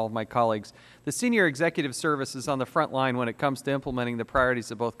with all of my colleagues. The senior executive service is on the front line when it comes to implementing the priorities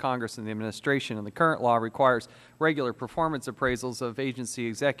of both Congress and the administration, and the current law requires regular performance appraisals of agency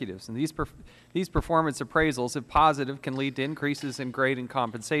executives. And these performance appraisals, if positive, can lead to increases in grade and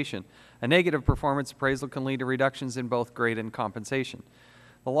compensation. A negative performance appraisal can lead to reductions in both grade and compensation.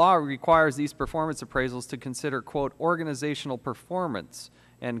 The law requires these performance appraisals to consider, quote, organizational performance,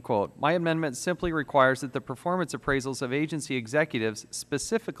 end quote. My amendment simply requires that the performance appraisals of agency executives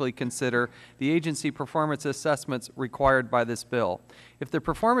specifically consider the agency performance assessments required by this bill. If the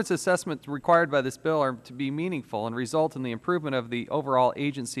performance assessments required by this bill are to be meaningful and result in the improvement of the overall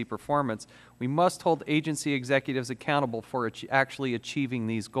agency performance, we must hold agency executives accountable for actually achieving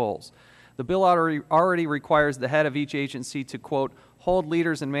these goals. The bill already requires the head of each agency to, quote, hold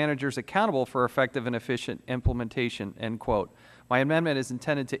leaders and managers accountable for effective and efficient implementation, end quote. My amendment is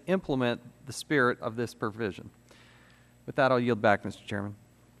intended to implement the spirit of this provision. With that, I'll yield back, Mr. Chairman.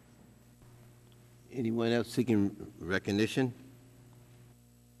 Anyone else seeking recognition?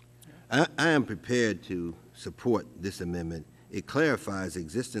 I am prepared to support this amendment. It clarifies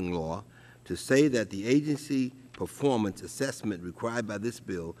existing law to say that the agency performance assessment required by this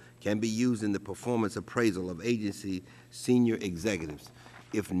bill can be used in the performance appraisal of agency senior executives.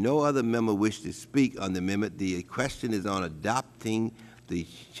 If no other member wishes to speak on the amendment, the question is on adopting the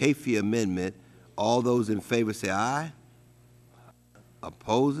Chafee amendment. All those in favor say aye.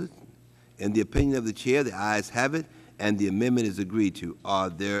 Opposed? In the opinion of the chair, the ayes have it, and the amendment is agreed to. Are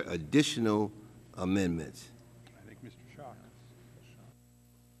there additional amendments? I think Mr. Schock.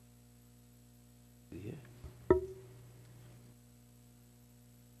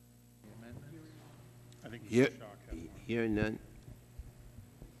 I think Mr. Schock has one. Hearing none.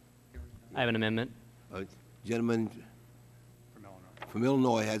 I have an amendment. Gentleman from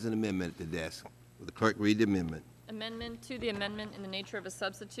Illinois has an amendment at the desk. Will the clerk read the amendment? Amendment to the amendment in the nature of a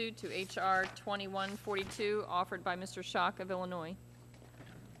substitute to H.R. 2142, offered by Mr. Schock of Illinois.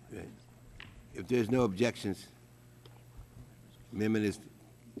 Okay. If there's no objections, amendment is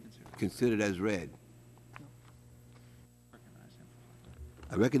considered as read.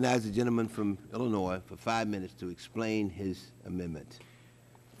 I recognize the gentleman from Illinois for 5 minutes to explain his amendment.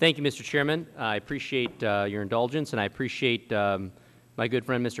 Thank you, Mr. Chairman. I appreciate your indulgence, and I appreciate my good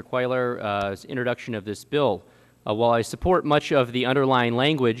friend Mr. Quayler's introduction of this bill. While I support much of the underlying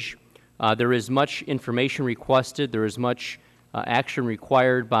language, there is much information requested, there is much action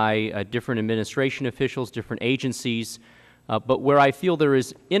required by different administration officials, different agencies, but where I feel there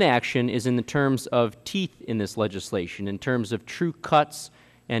is inaction is in the terms of teeth in this legislation, in terms of true cuts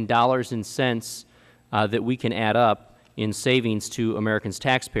and dollars and cents that we can add up in savings to Americans'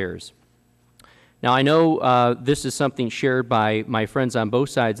 taxpayers. Now, I know this is something shared by my friends on both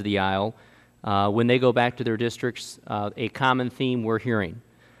sides of the aisle. When they go back to their districts, a common theme we're hearing.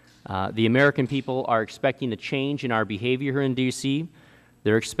 The American people are expecting a change in our behavior here in D.C.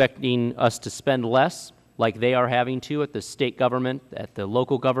 They're expecting us to spend less, like they are having to at the state government, at the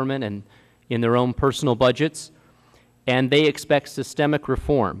local government, and in their own personal budgets. And they expect systemic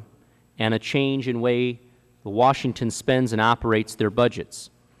reform and a change in way Washington spends and operates their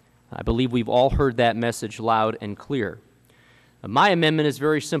budgets. I believe we've all heard that message loud and clear. My amendment is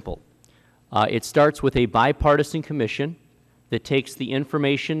very simple. It starts with a bipartisan commission that takes the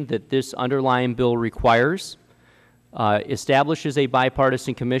information that this underlying bill requires, establishes a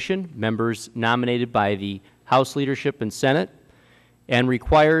bipartisan commission, members nominated by the House leadership and Senate, and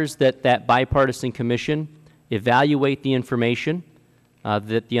requires that that bipartisan commission evaluate the information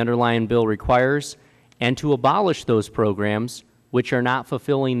that the underlying bill requires, and to abolish those programs which are not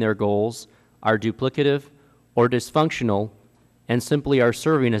fulfilling their goals, are duplicative or dysfunctional, and simply are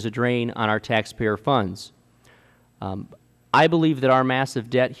serving as a drain on our taxpayer funds. I believe that our massive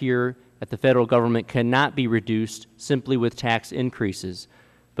debt here at the federal government cannot be reduced simply with tax increases.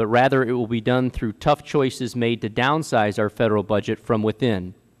 but rather it will be done through tough choices made to downsize our federal budget from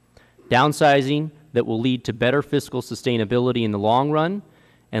within. Downsizing that will lead to better fiscal sustainability in the long run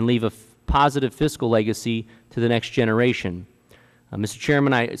and leave a positive fiscal legacy to the next generation. Mr.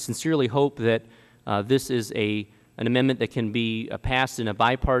 Chairman, I sincerely hope that this is an amendment that can be passed in a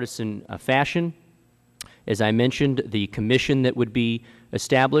bipartisan fashion. As I mentioned, the commission that would be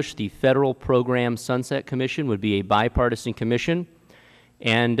established, the Federal Program Sunset Commission, would be a bipartisan commission,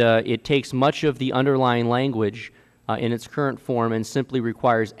 and it takes much of the underlying language in its current form and simply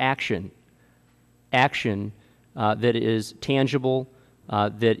requires action that is tangible,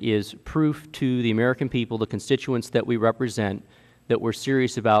 that is proof to the American people, the constituents that we represent, that we're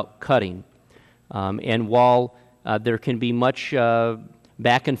serious about cutting. And while there can be much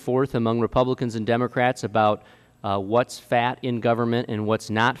back and forth among Republicans and Democrats about what's fat in government and what's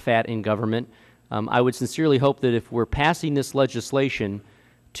not fat in government, I would sincerely hope that if we're passing this legislation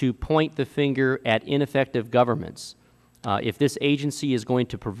to point the finger at ineffective governments, if this agency is going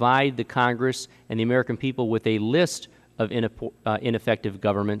to provide the Congress and the American people with a list of ineffective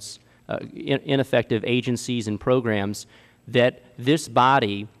governments, ineffective agencies and programs, that this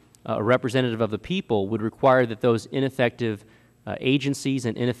body, a representative of the people, would require that those ineffective agencies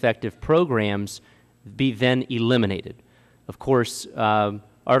and ineffective programs be then eliminated. Of course,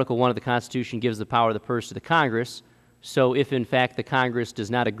 Article 1 of the Constitution gives the power of the purse to the Congress, so if in fact the Congress does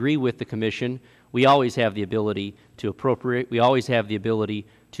not agree with the Commission, we always have the ability to appropriate, we always have the ability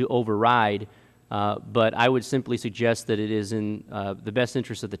to override, but I would simply suggest that it is in the best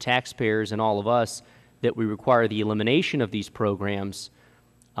interest of the taxpayers and all of us that we require the elimination of these programs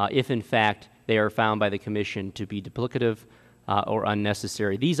if in fact they are found by the Commission to be duplicative or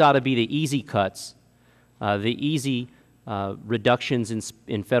unnecessary. These ought to be the easy cuts, the easy reductions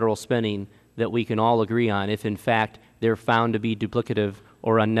in federal spending that we can all agree on if in fact they're found to be duplicative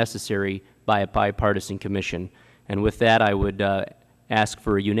or unnecessary by a bipartisan commission. And with that, I would ask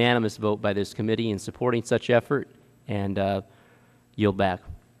for a unanimous vote by this committee in supporting such effort and yield back.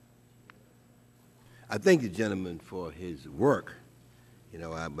 I thank the gentleman for his work,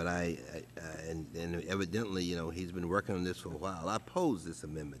 but and evidently, he's been working on this for a while. I oppose this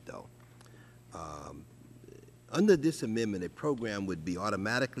amendment, though. Under this amendment, a program would be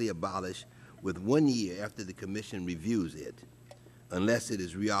automatically abolished with 1 year after the Commission reviews it, unless it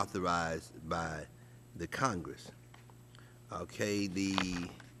is reauthorized by the Congress. Okay,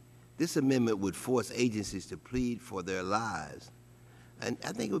 this amendment would force agencies to plead for their lives, and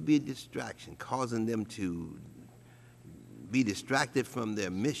I think it would be a distraction, causing them to be distracted from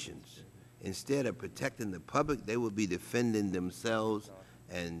their missions. Instead of protecting the public, they would be defending themselves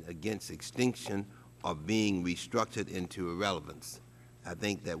and against extinction or being restructured into irrelevance. I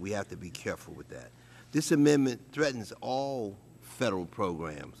think that we have to be careful with that. This amendment threatens all federal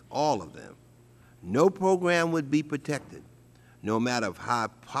programs, all of them. No program would be protected, no matter how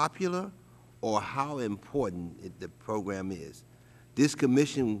popular or how important the program is. This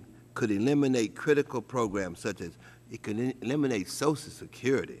commission could eliminate critical programs such as it could eliminate Social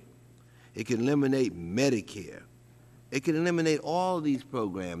Security. It can eliminate Medicare. It can eliminate all these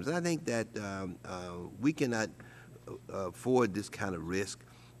programs. I think that we cannot afford this kind of risk.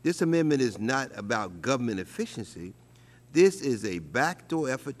 This amendment is not about government efficiency. This is a backdoor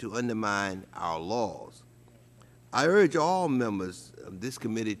effort to undermine our laws. I urge all members of this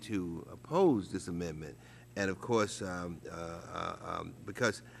committee to oppose this amendment, and of course,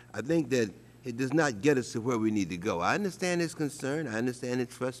 because I think that it does not get us to where we need to go. I understand his concern, I understand his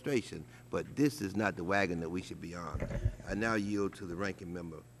frustration, but this is not the wagon that we should be on. I now yield to the ranking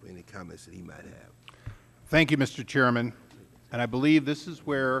member for any comments that he might have. Thank you, Mr. Chairman, and I believe this is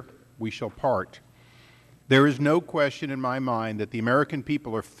where we shall part. There is no question in my mind that the American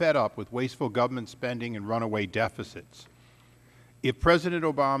people are fed up with wasteful government spending and runaway deficits. If President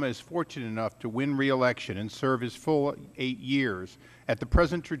Obama is fortunate enough to win re-election and serve his full 8 years, at the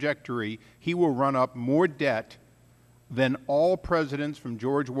present trajectory, he will run up more debt than all presidents from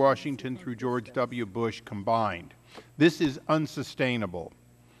George Washington through George W. Bush combined. This is unsustainable.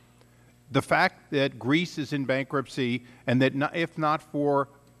 The fact that Greece is in bankruptcy and that if not for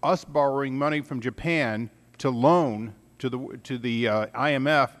us borrowing money from Japan to loan to the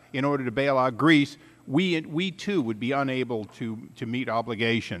IMF in order to bail out Greece, we too would be unable to meet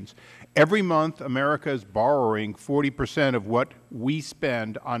obligations. Every month, America is borrowing 40% of what we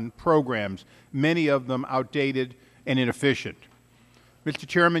spend on programs, many of them outdated and inefficient. Mr.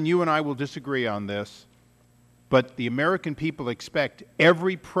 Chairman, you and I will disagree on this, but the American people expect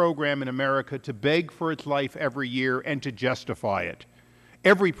every program in America to beg for its life every year and to justify it.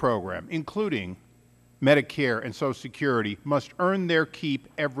 Every program, including Medicare, and Social Security must earn their keep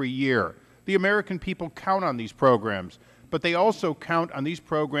every year. The American people count on these programs, but they also count on these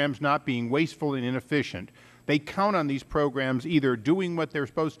programs not being wasteful and inefficient. They count on these programs either doing what they're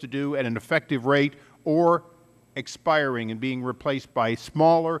supposed to do at an effective rate or expiring and being replaced by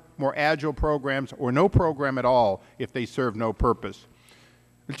smaller, more agile programs or no program at all if they serve no purpose.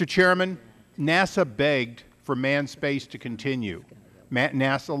 Mr. Chairman, NASA begged for manned space to continue.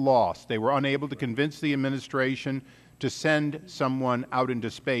 NASA lost. They were unable to convince the administration to send someone out into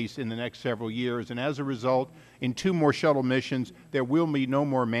space in the next several years, and as a result, in 2 more shuttle missions, there will be no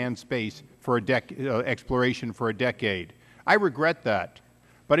more manned space for exploration for a decade. I regret that,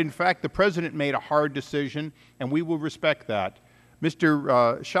 but in fact, the President made a hard decision, and we will respect that.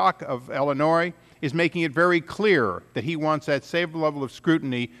 Mr. Schock of Illinois is making it very clear that he wants that same level of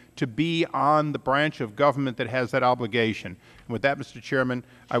scrutiny to be on the branch of government that has that obligation. And with that, Mr. Chairman,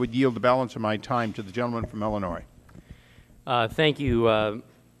 I would yield the balance of my time to the gentleman from Illinois. Thank you, the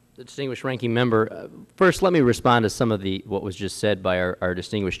distinguished ranking member. First, let me respond to some of what was just said by our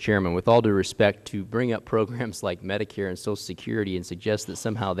distinguished chairman. With all due respect, to bring up programs like Medicare and Social Security and suggest that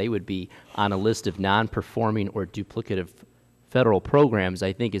somehow they would be on a list of non-performing or duplicative federal programs,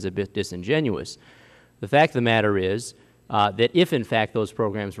 I think is a bit disingenuous. The fact of the matter is that if, in fact, those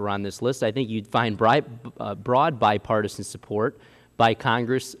programs were on this list, I think you'd find broad bipartisan support by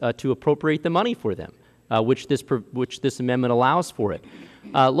Congress to appropriate the money for them, which this amendment allows for it.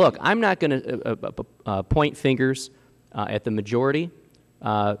 Look, I'm not going to point fingers at the majority.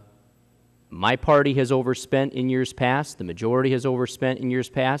 My party has overspent in years past. The majority has overspent in years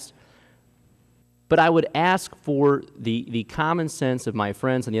past. But I would ask for the common sense of my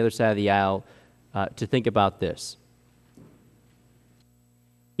friends on the other side of the aisle to think about this.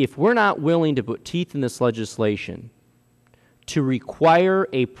 If we're not willing to put teeth in this legislation to require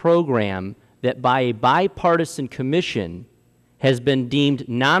a program that by a bipartisan commission has been deemed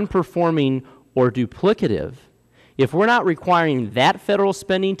non-performing or duplicative, if we're not requiring that federal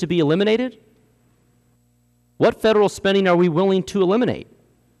spending to be eliminated, what federal spending are we willing to eliminate?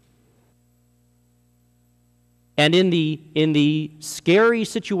 And in the scary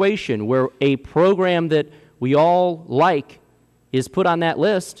situation where a program that we all like is put on that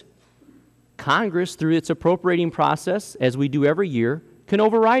list, Congress, through its appropriating process, as we do every year, can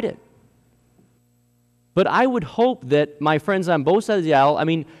override it. But I would hope that my friends on both sides of the aisle, I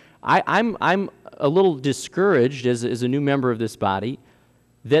mean, I'm a little discouraged as a new member of this body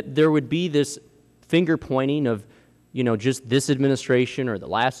that there would be this finger pointing of, you know, just this administration or the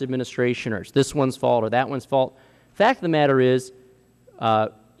last administration, or it's this one's fault or that one's fault. Fact of the matter is,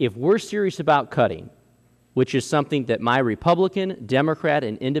 if we're serious about cutting, which is something that my Republican, Democrat,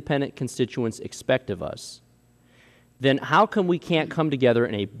 and Independent constituents expect of us, then how come we can't come together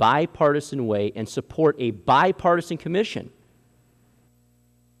in a bipartisan way and support a bipartisan commission?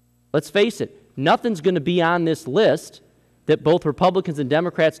 Let's face it, nothing's going to be on this list that both Republicans and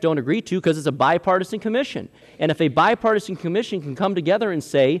Democrats don't agree to because it's a bipartisan commission. And if a bipartisan commission can come together and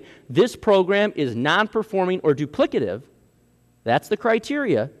say this program is non-performing or duplicative, that's the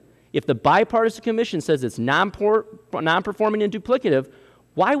criteria. If the bipartisan commission says it's non-performing and duplicative,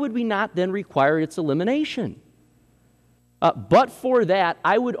 why would we not then require its elimination? But for that,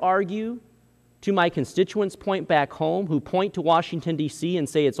 I would argue to my constituents point back home who point to Washington, D.C. and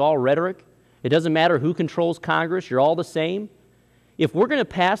say it's all rhetoric. It doesn't matter who controls Congress, you're all the same. If we're going to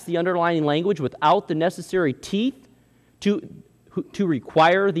pass the underlying language without the necessary teeth to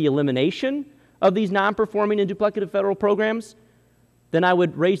require the elimination of these non-performing and duplicative federal programs, then I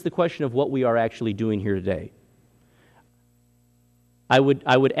would raise the question of what we are actually doing here today. I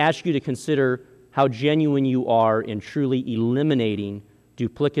would ask you to consider how genuine you are in truly eliminating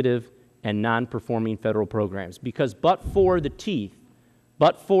duplicative and non-performing federal programs. Because but for the teeth,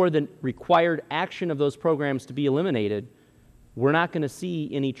 but for the required action of those programs to be eliminated, we're not going to see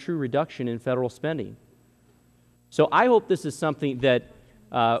any true reduction in federal spending. So I hope this is something that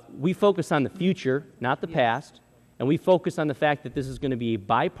we focus on the future, not the past, and we focus on the fact that this is going to be a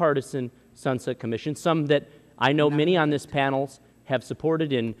bipartisan sunset commission, some that I know many on this panel have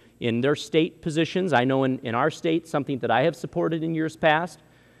supported in their state positions. I know in our state, something that I have supported in years past,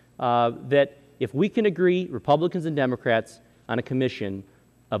 that if we can agree, Republicans and Democrats, on a commission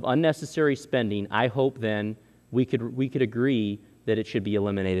of unnecessary spending, I hope then we could agree that it should be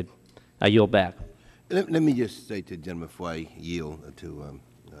eliminated. I yield back. Let me just say to the gentleman before I yield to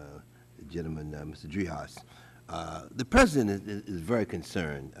the gentleman, Mr. Driehaus. The President is very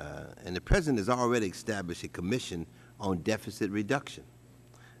concerned, and the President has already established a commission on deficit reduction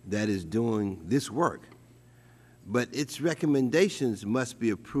that is doing this work. But its recommendations must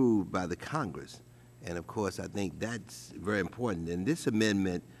be approved by the Congress. And of course, I think that's very important. And this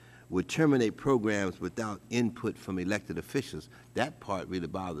amendment would terminate programs without input from elected officials. That part really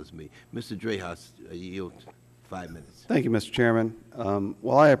bothers me. Mr. Dreehouse, I yield 5 minutes. Thank you, Mr. Chairman.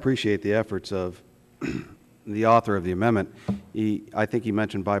 While I appreciate the efforts of the author of the amendment, I think he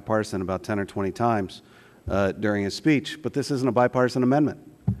mentioned bipartisan about 10 or 20 times during his speech, but this isn't a bipartisan amendment.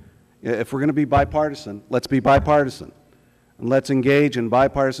 If we're going to be bipartisan, let's be bipartisan. And let's engage in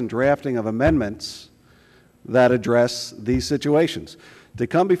bipartisan drafting of amendments that address these situations. To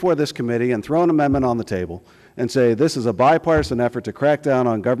come before this committee and throw an amendment on the table and say this is a bipartisan effort to crack down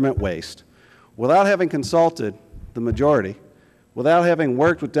on government waste without having consulted the majority, without having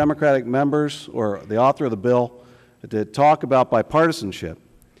worked with Democratic members or the author of the bill to talk about bipartisanship,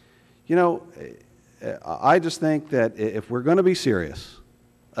 you know, I just think that if we're going to be serious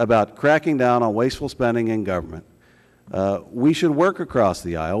about cracking down on wasteful spending in government, we should work across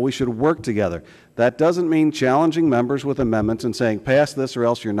the aisle. We should work together. That doesn't mean challenging members with amendments and saying, pass this or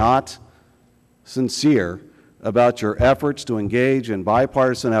else you're not sincere about your efforts to engage in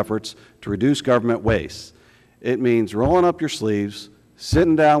bipartisan efforts to reduce government waste. It means rolling up your sleeves,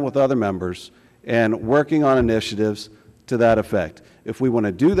 sitting down with other members, and working on initiatives to that effect. If we want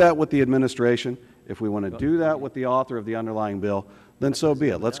to do that with the administration, if we want to do that with the author of the underlying bill, then so be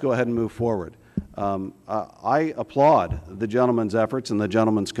it. Let's go ahead and move forward. I applaud the gentleman's efforts and the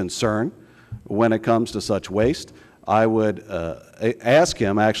gentleman's concern when it comes to such waste. I would ask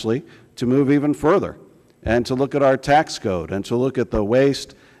him, actually, to move even further and to look at our tax code and to look at the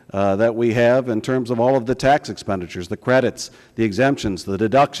waste that we have in terms of all of the tax expenditures, the credits, the exemptions, the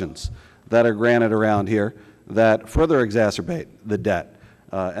deductions that are granted around here that further exacerbate the debt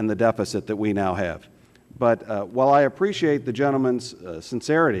and the deficit that we now have. But while I appreciate the gentleman's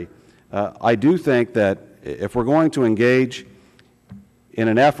sincerity, I do think that if we're going to engage in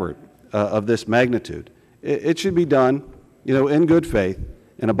an effort of this magnitude, it should be done, you know, in good faith,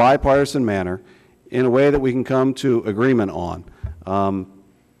 in a bipartisan manner, in a way that we can come to agreement on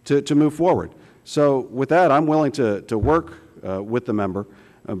to move forward. So with that, I'm willing to work with the member,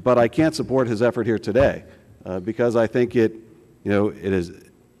 but I can't support his effort here today because I think it is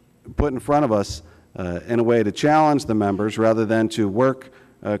put in front of us in a way to challenge the members rather than to work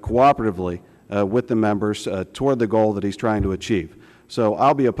cooperatively with the members toward the goal that he's trying to achieve. So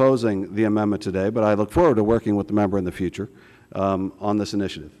I'll be opposing the amendment today, but I look forward to working with the member in the future on this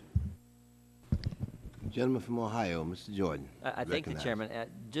initiative. Gentleman from Ohio, Mr. Jordan. I thank the Chairman.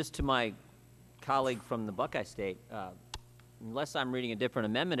 Just to my colleague from the Buckeye State, unless I'm reading a different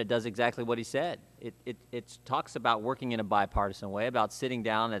amendment, it does exactly what he said. It talks about working in a bipartisan way, about sitting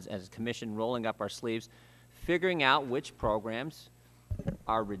down as a commission, rolling up our sleeves, figuring out which programs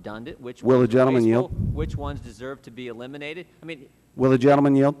are redundant, which Will the ones are gentleman wasteful, yield? which ones deserve to be eliminated. I mean, Will the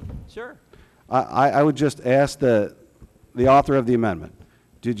gentleman yield? sure. I would just ask the author of the amendment,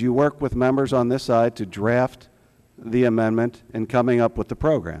 did you work with members on this side to draft the amendment and coming up with the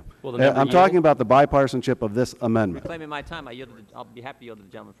program? Will the member I'm yield? talking about the bipartisanship of this amendment. Claiming my time, I'll be happy to yield to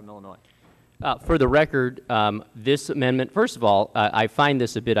the gentleman from Illinois. For the record, this amendment, first of all, I find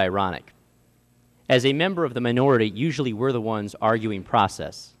this a bit ironic. As a member of the minority, usually we're the ones arguing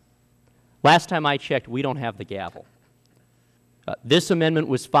process. Last time I checked, we don't have the gavel. This amendment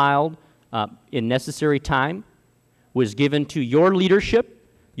was filed in necessary time, was given to your leadership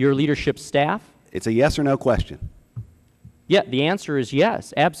staff. It's a yes or no question. Yeah, the answer is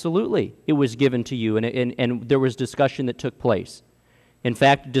yes, absolutely. It was given to you, and there was discussion that took place. In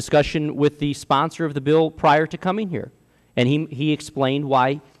fact, discussion with the sponsor of the bill prior to coming here, and he explained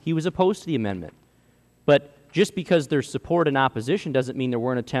why he was opposed to the amendment. But just because there's support and opposition doesn't mean there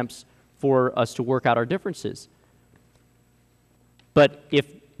weren't attempts for us to work out our differences. But if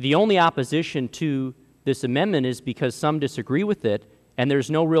the only opposition to this amendment is because some disagree with it, and there's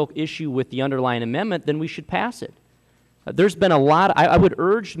no real issue with the underlying amendment, then we should pass it. There's been a lot. I would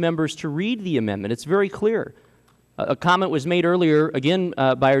urge members to read the amendment. It's very clear. A comment was made earlier, again,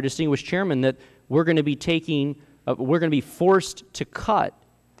 by our distinguished chairman, that we're going to be forced to cut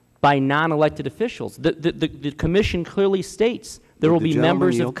by non-elected officials. The commission clearly states there will be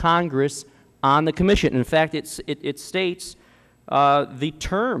members of Congress on the commission. In fact, it states the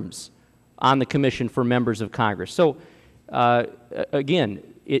terms on the commission for members of Congress. So, again,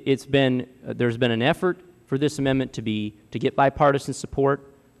 there's been an effort for this amendment to get bipartisan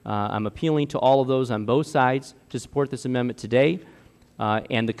support. I'm appealing to all of those on both sides to support this amendment today.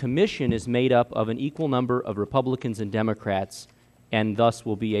 And the commission is made up of an equal number of Republicans and Democrats, and thus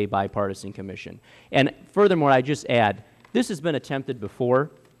will be a bipartisan commission. And furthermore, I just add, this has been attempted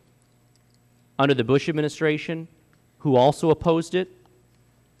before under the Bush administration, who also opposed it.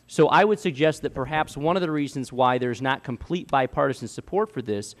 So I would suggest that perhaps one of the reasons why there's not complete bipartisan support for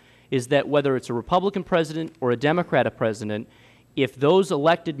this is that whether it's a Republican president or a Democratic president, if those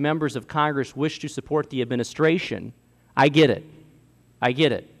elected members of Congress wish to support the administration, I get it. I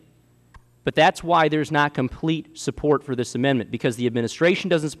get it. But that's why there's not complete support for this amendment, because the administration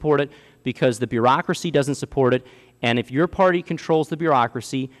doesn't support it, because the bureaucracy doesn't support it, and if your party controls the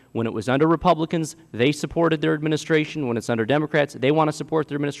bureaucracy, when it was under Republicans, they supported their administration. When it's under Democrats, they want to support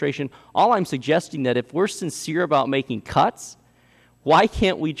their administration. All I'm suggesting that if we're sincere about making cuts, why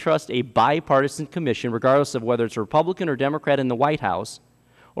can't we trust a bipartisan commission, regardless of whether it's a Republican or Democrat in the White House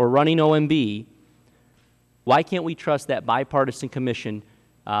or running OMB, why can't we trust that bipartisan commission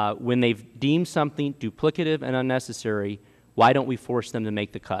when they've deemed something duplicative and unnecessary? Why don't we force them to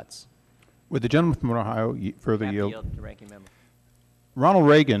make the cuts? Would the gentleman from Ohio further yield? To Ranking Member. Ronald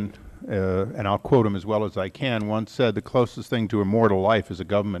Reagan, and I'll quote him as well as I can, once said, "The closest thing to immortal life is a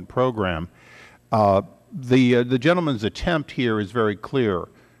government program." The gentleman's attempt here is very clear.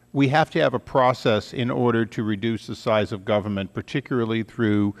 We have to have a process in order to reduce the size of government, particularly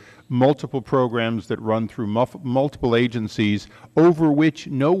through multiple programs that run through multiple agencies over which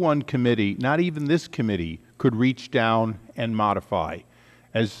no one committee, not even this committee, could reach down and modify.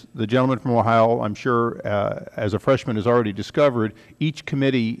 As the gentleman from Ohio, I'm sure, as a freshman has already discovered, each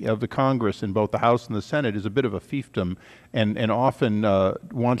committee of the Congress in both the House and the Senate is a bit of a fiefdom and often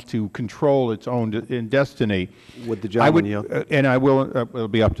wants to control its own destiny. Would the gentleman yield? And I will, it'll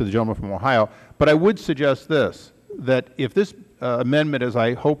be up to the gentleman from Ohio. But I would suggest this, that if this amendment, as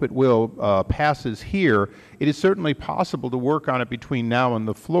I hope it will, passes here, it is certainly possible to work on it between now and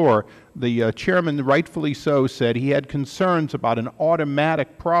the floor. The chairman, rightfully so, said he had concerns about an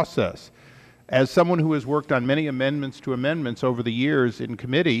automatic process. As someone who has worked on many amendments to amendments over the years in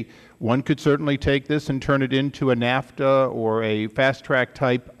committee, one could certainly take this and turn it into a NAFTA or a fast-track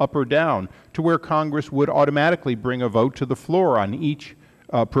type up or down, to where Congress would automatically bring a vote to the floor on each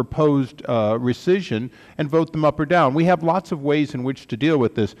proposed rescission and vote them up or down. We have lots of ways in which to deal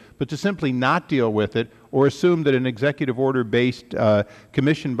with this, but to simply not deal with it or assume that an executive order-based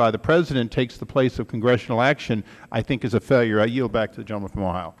commission by the President takes the place of congressional action, I think is a failure. I yield back to the gentleman from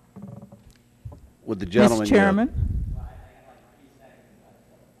Ohio. Would the gentleman Mr. Chairman?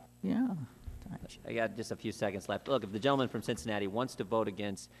 Yeah. I got just a few seconds left. Look, if the gentleman from Cincinnati wants to vote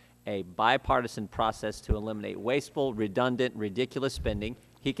against a bipartisan process to eliminate wasteful, redundant, ridiculous spending,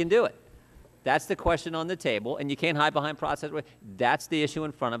 he can do it. That's the question on the table, and you can't hide behind process. That's the issue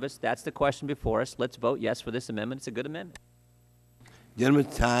in front of us. That's the question before us. Let's vote yes for this amendment. It's a good amendment.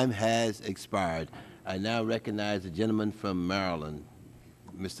 Gentleman's time has expired. I now recognize the gentleman from Maryland,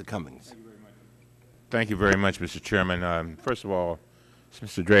 Mr. Cummings. Thank you very much, Mr. Chairman. First of all,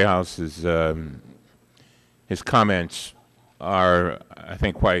 Mr. Drehouse's his comments are, I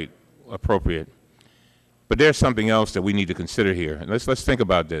think, quite appropriate. But there's something else that we need to consider here. And let's think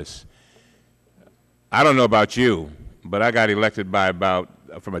about this. I don't know about you, but I got elected by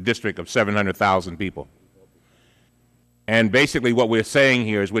from a district of 700,000 people. And basically what we're saying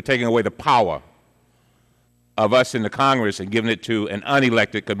here is we're taking away the power of us in the Congress and giving it to an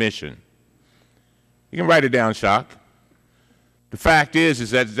unelected commission. You can write it down, Shock. The fact is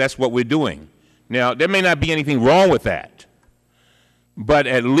that that's what we're doing. Now, there may not be anything wrong with that, but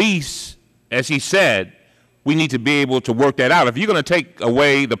at least, as he said, we need to be able to work that out. If you're going to take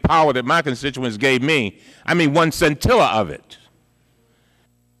away the power that my constituents gave me, I mean one scintilla of it,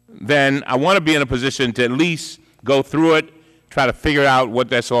 then I want to be in a position to at least go through it, try to figure out what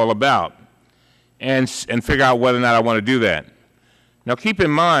that's all about, and figure out whether or not I want to do that. Now, keep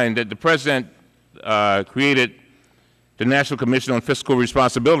in mind that the President created the National Commission on Fiscal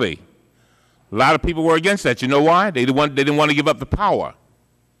Responsibility. A lot of people were against that. You know why? They didn't want to give up the power.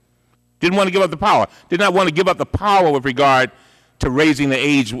 Didn't want to give up the power. Did not want to give up the power with regard to raising the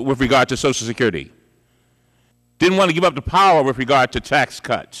age with regard to Social Security. Didn't want to give up the power with regard to tax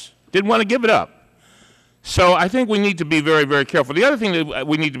cuts. Didn't want to give it up. So I think we need to be very, very careful. The other thing that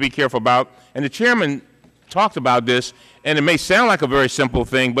we need to be careful about, and the chairman talked about this, and it may sound like a very simple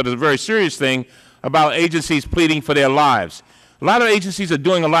thing, but it's a very serious thing, about agencies pleading for their lives. A lot of agencies are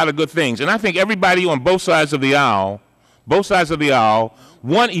doing a lot of good things, and I think everybody on both sides of the aisle,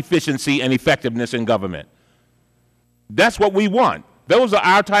 want efficiency and effectiveness in government. That's what we want. Those are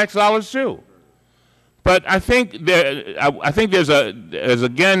our tax dollars too. But I think there's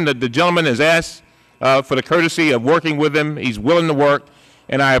again, the gentleman has asked for the courtesy of working with him. He's willing to work,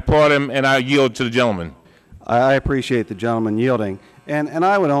 and I applaud him, and I yield to the gentleman. I appreciate the gentleman yielding. And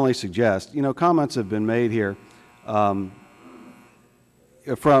I would only suggest, comments have been made here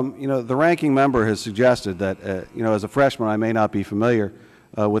from, the ranking member has suggested that, as a freshman I may not be familiar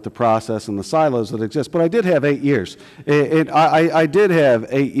with the process and the silos that exist. But I did have 8 years. I did have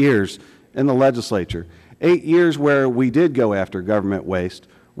 8 years in the legislature, 8 years where we did go after government waste,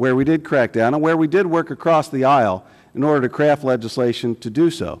 where we did crack down, and where we did work across the aisle in order to craft legislation to do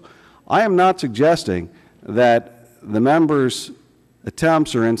so. I am not suggesting that the members'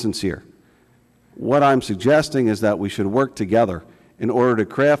 attempts are insincere. What I'm suggesting is that we should work together in order to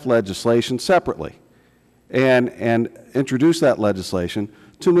craft legislation separately and introduce that legislation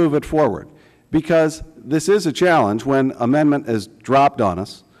to move it forward. Because this is a challenge when amendment is dropped on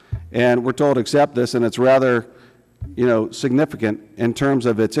us and we're told accept this, and it's rather significant in terms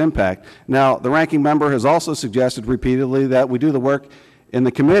of its impact. Now, the ranking member has also suggested repeatedly that we do the work in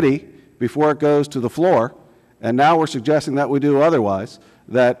the committee before it goes to the floor, and now we're suggesting that we do otherwise,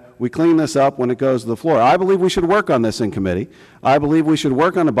 that we clean this up when it goes to the floor. I believe we should work on this in committee. I believe we should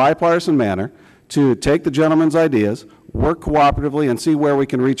work on a bipartisan manner to take the gentleman's ideas, work cooperatively, and see where we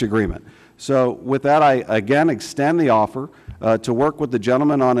can reach agreement. So with that, I again extend the offer to work with the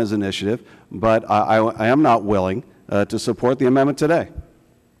gentleman on his initiative, but I am not willing to support the amendment today.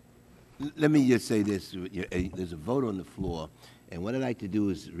 Let me just say this. There's a vote on the floor, and what I'd like to do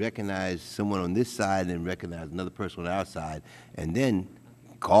is recognize someone on this side and recognize another person on our side, and then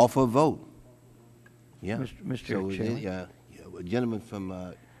call for a vote. Yeah. Mr. So, Chairman? a gentleman from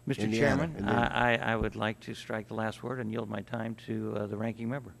Mr. Indiana, Chairman, I would like to strike the last word and yield my time to the ranking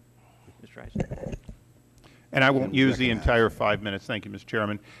member, Mr. Rice. And I won't use the entire 5 minutes. Thank you, Mr.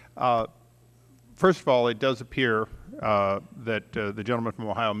 Chairman. First of all, it does appear that the gentleman from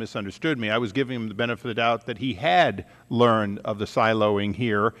Ohio misunderstood me. I was giving him the benefit of the doubt that he had learned of the siloing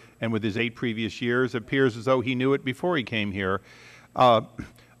here, and with his 8 previous years, it appears as though he knew it before he came here.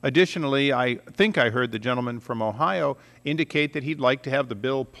 Additionally, I think I heard the gentleman from Ohio indicate that he'd like to have the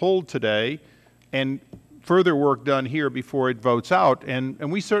bill pulled today and further work done here before it votes out,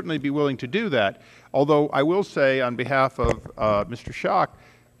 and we certainly be willing to do that. Although I will say on behalf of Mr. Schock,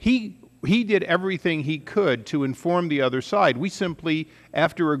 he did everything he could to inform the other side. We simply,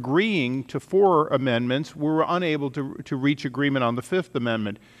 after agreeing to 4 amendments, were unable to reach agreement on the 5th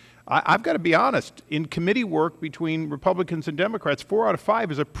amendment. I've got to be honest, in committee work between Republicans and Democrats, 4 out of 5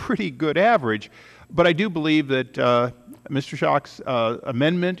 is a pretty good average. But I do believe that Mr. Schock's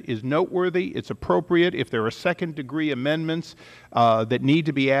amendment is noteworthy. It's appropriate. If there are second-degree amendments that need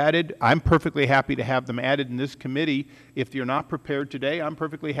to be added, I'm perfectly happy to have them added in this committee. If you're not prepared today, I'm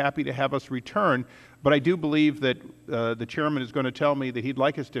perfectly happy to have us return. But I do believe that the chairman is going to tell me that he'd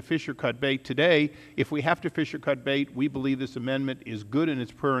like us to fish or cut bait today. If we have to fish or cut bait, we believe this amendment is good in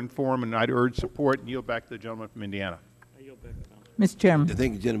its current form, and I'd urge support and yield back to the gentleman from Indiana. Mr. Chairman.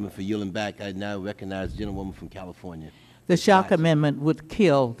 Thank you, gentleman, for yielding back. I now recognize the gentlewoman from California. The Schock Amendment would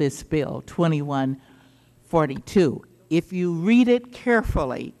kill this bill, 2142. If you read it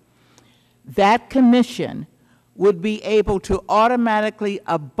carefully, that commission would be able to automatically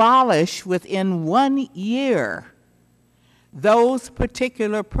abolish within 1 year those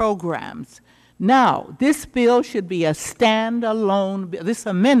particular programs. Now, this bill should be a standalone, this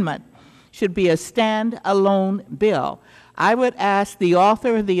amendment should be a standalone bill. I would ask the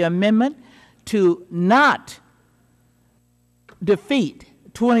author of the amendment to not defeat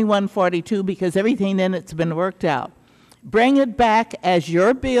 2142 because everything in it's been worked out. Bring it back as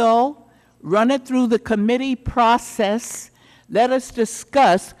your bill, run it through the committee process. Let us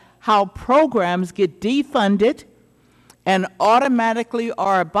discuss how programs get defunded and automatically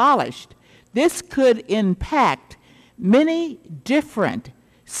are abolished. This could impact many different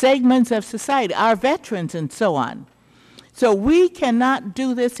segments of society, our veterans and so on. So we cannot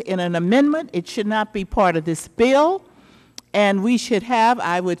do this in an amendment. It should not be part of this bill. And we should have,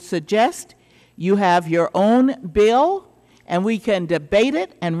 I would suggest, you have your own bill, and we can debate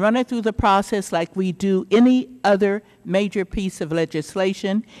it and run it through the process like we do any other major piece of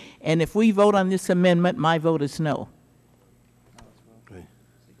legislation. And if we vote on this amendment, my vote is no.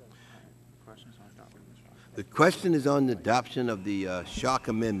 The question is on the adoption of the Schock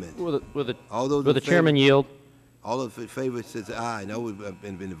Amendment. Will the Will chairman yield? All those in favor says aye. No, we've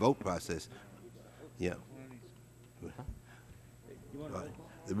been in the vote process. Yeah.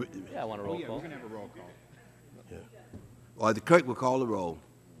 Yeah, I want a roll call. We're going to have a roll call. Yeah. Well, the clerk will call the roll.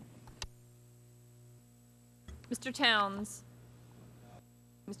 Mr. Towns.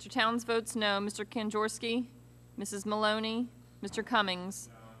 Mr. Towns votes no. Mr. Kanjorski? Mrs. Maloney? Mr. Cummings?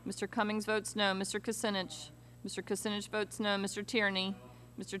 Mr. Cummings votes no. Mr. Kucinich? Mr. Kucinich votes no. Mr. Tierney?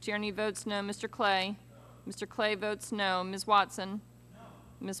 Mr. Tierney votes no. Mr. Clay? Mr. Clay votes no. Ms. Watson?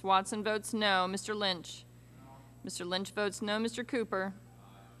 Ms. Watson votes no. Mr. Lynch? Mr. Lynch votes no. Mr. Cooper?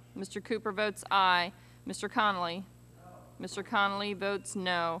 Mr. Cooper votes aye. Mr. Connolly? Mr. Connolly votes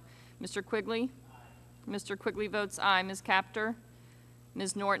no. Mr. Quigley? Mr. Quigley votes aye. Ms. Capter?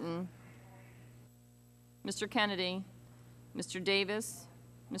 Ms. Norton? Mr. Kennedy? Mr. Davis?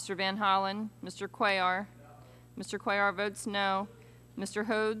 Mr. Van Hollen? Mr. Cuellar? Mr. Cuellar votes no. Mr.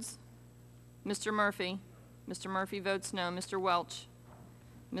 Hodes? Mr. Murphy? Mr. Murphy votes no. Mr. Welch?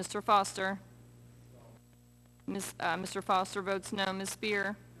 Mr. Foster? Mr. Foster votes no. Ms.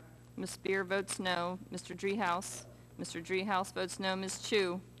 Spear? Ms. Spear votes no. Mr. Driehaus? Mr. Driehaus votes no. Ms.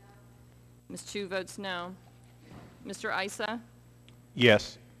 Chu? Ms. Chu votes no. Mr. Issa?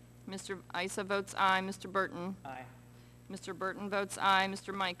 Yes. Mr. Issa votes aye. Mr. Burton? Aye. Mr. Burton votes aye.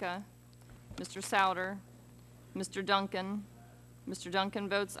 Mr. Micah? Mr. Souter? Mr. Duncan? Mr. Duncan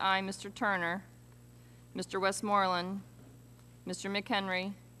votes aye. Mr. Turner? Mr. Westmoreland? Mr.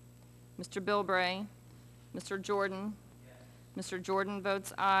 McHenry? Mr. Bilbray? Mr. Jordan? Mr. Jordan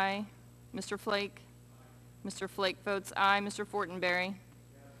votes aye. Mr. Flake? Mr. Flake votes aye. Mr. Fortenberry?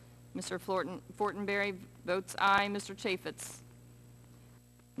 Mr. Fortenberry votes aye. Mr. Chaffetz?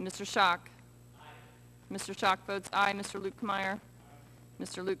 Mr. Schock? Mr. Schock votes aye. Mr. Lukemeyer?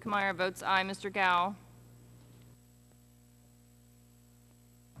 Mr. Lukemeyer votes aye. Mr. Gow?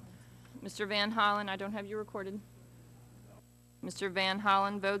 Mr. Van Hollen, I don't have you recorded. Mr. Van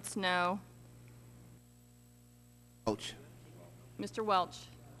Hollen votes no. Welch. Mr. Welch?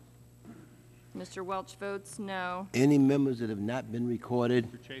 Mr. Welch votes no. Any members that have not been recorded?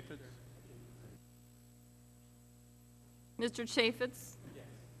 Mr. Chaffetz?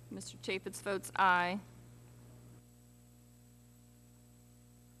 Mr. Chaffetz votes aye.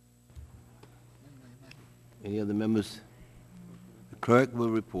 Any other members? The clerk will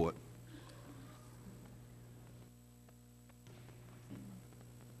report.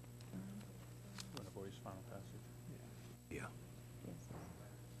 Yeah.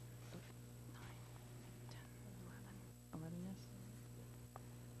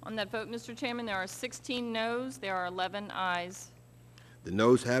 On that vote, Mr. Chairman, there are 16 noes, there are 11 ayes. The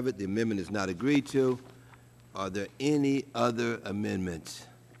noes have it. The amendment is not agreed to. Are there any other amendments?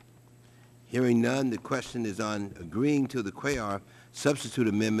 Hearing none, the question is on agreeing to the Cuellar substitute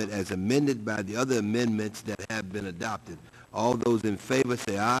amendment as amended by the other amendments that have been adopted. All those in favor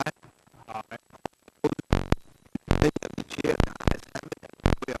say aye. Aye. The chair, the ayes have it.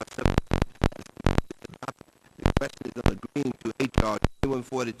 The Cuellar substitute adopted. The question is on agreeing to H.R.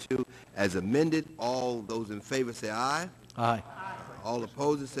 2142 as amended. All those in favor say aye. Aye. All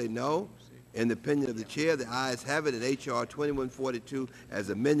opposers say no. In the opinion of the chair, the ayes have it, and H.R. 2142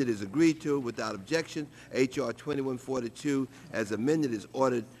 as amended is agreed to without objection. H.R. 2142 as amended is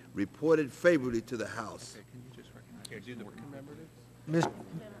ordered reported favorably to the House.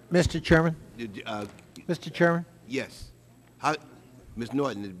 Mr. Chairman? Mr. Chairman? Yes. Ms.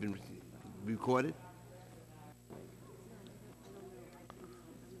 Norton has been recorded?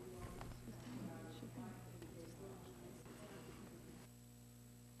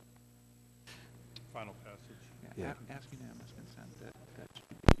 Final passage. Yeah. Ask unanimous consent that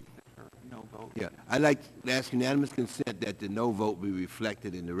should be no vote. Yeah. I'd like to ask unanimous consent that the no vote be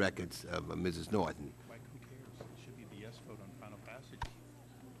reflected in the records of Mrs. Norton. Mike, who cares? It should be the yes vote on final passage.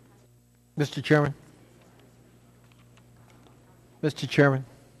 Mr. Chairman? Mr. Chairman?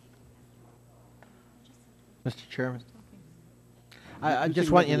 Mr. Chairman? I just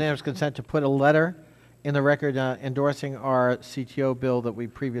want unanimous consent to put a letter in the record endorsing our CTO bill that we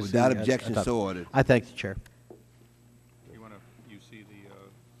previously Without objection, adopted. so ordered. I thank the Chair. You want to, you see the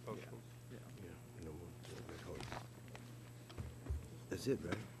postals? That's it,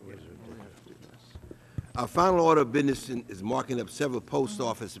 right? Our final order of business is marking up several post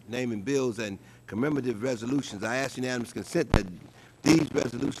office naming bills and commemorative resolutions. I ask unanimous consent that these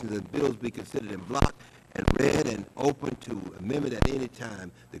resolutions and bills be considered in block and read and open to amendment at any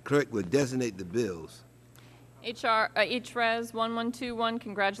time. The clerk will designate the bills. HRES 1121,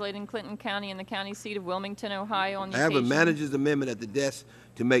 congratulating Clinton County and the county seat of Wilmington, Ohio on the I have a occasion. manager's amendment at the desk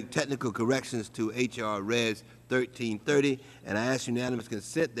to make technical corrections to H.R. Res. 1330, and I ask unanimous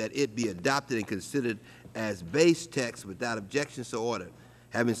consent that it be adopted and considered as base text without objection, so ordered.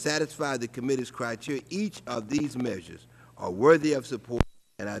 Having satisfied the committee's criteria, each of these measures are worthy of support,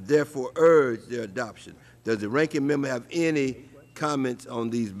 and I therefore urge their adoption. Does the ranking member have any comments on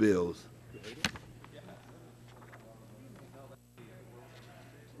these bills?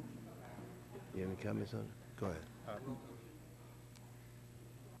 You have any comments on it? Go ahead.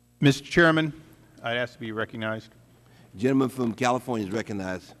 Mr. Chairman, I'd ask to be recognized. Gentleman from California is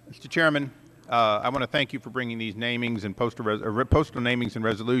recognized. Mr. Chairman, I want to thank you for bringing these namings and postal namings and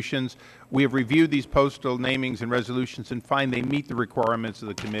resolutions. We have reviewed these postal namings and resolutions and find they meet the requirements of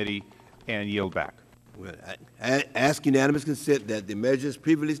the committee and yield back. Well, I ask unanimous consent that the measures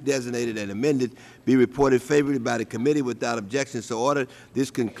previously designated and amended be reported favorably by the committee without objection. So ordered.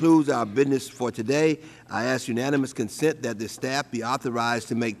 This concludes our business for today. I ask unanimous consent that the staff be authorized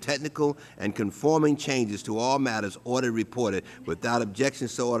to make technical and conforming changes to all matters ordered reported. Without objection,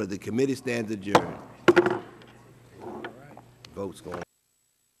 so ordered. The committee stands adjourned. Votes going.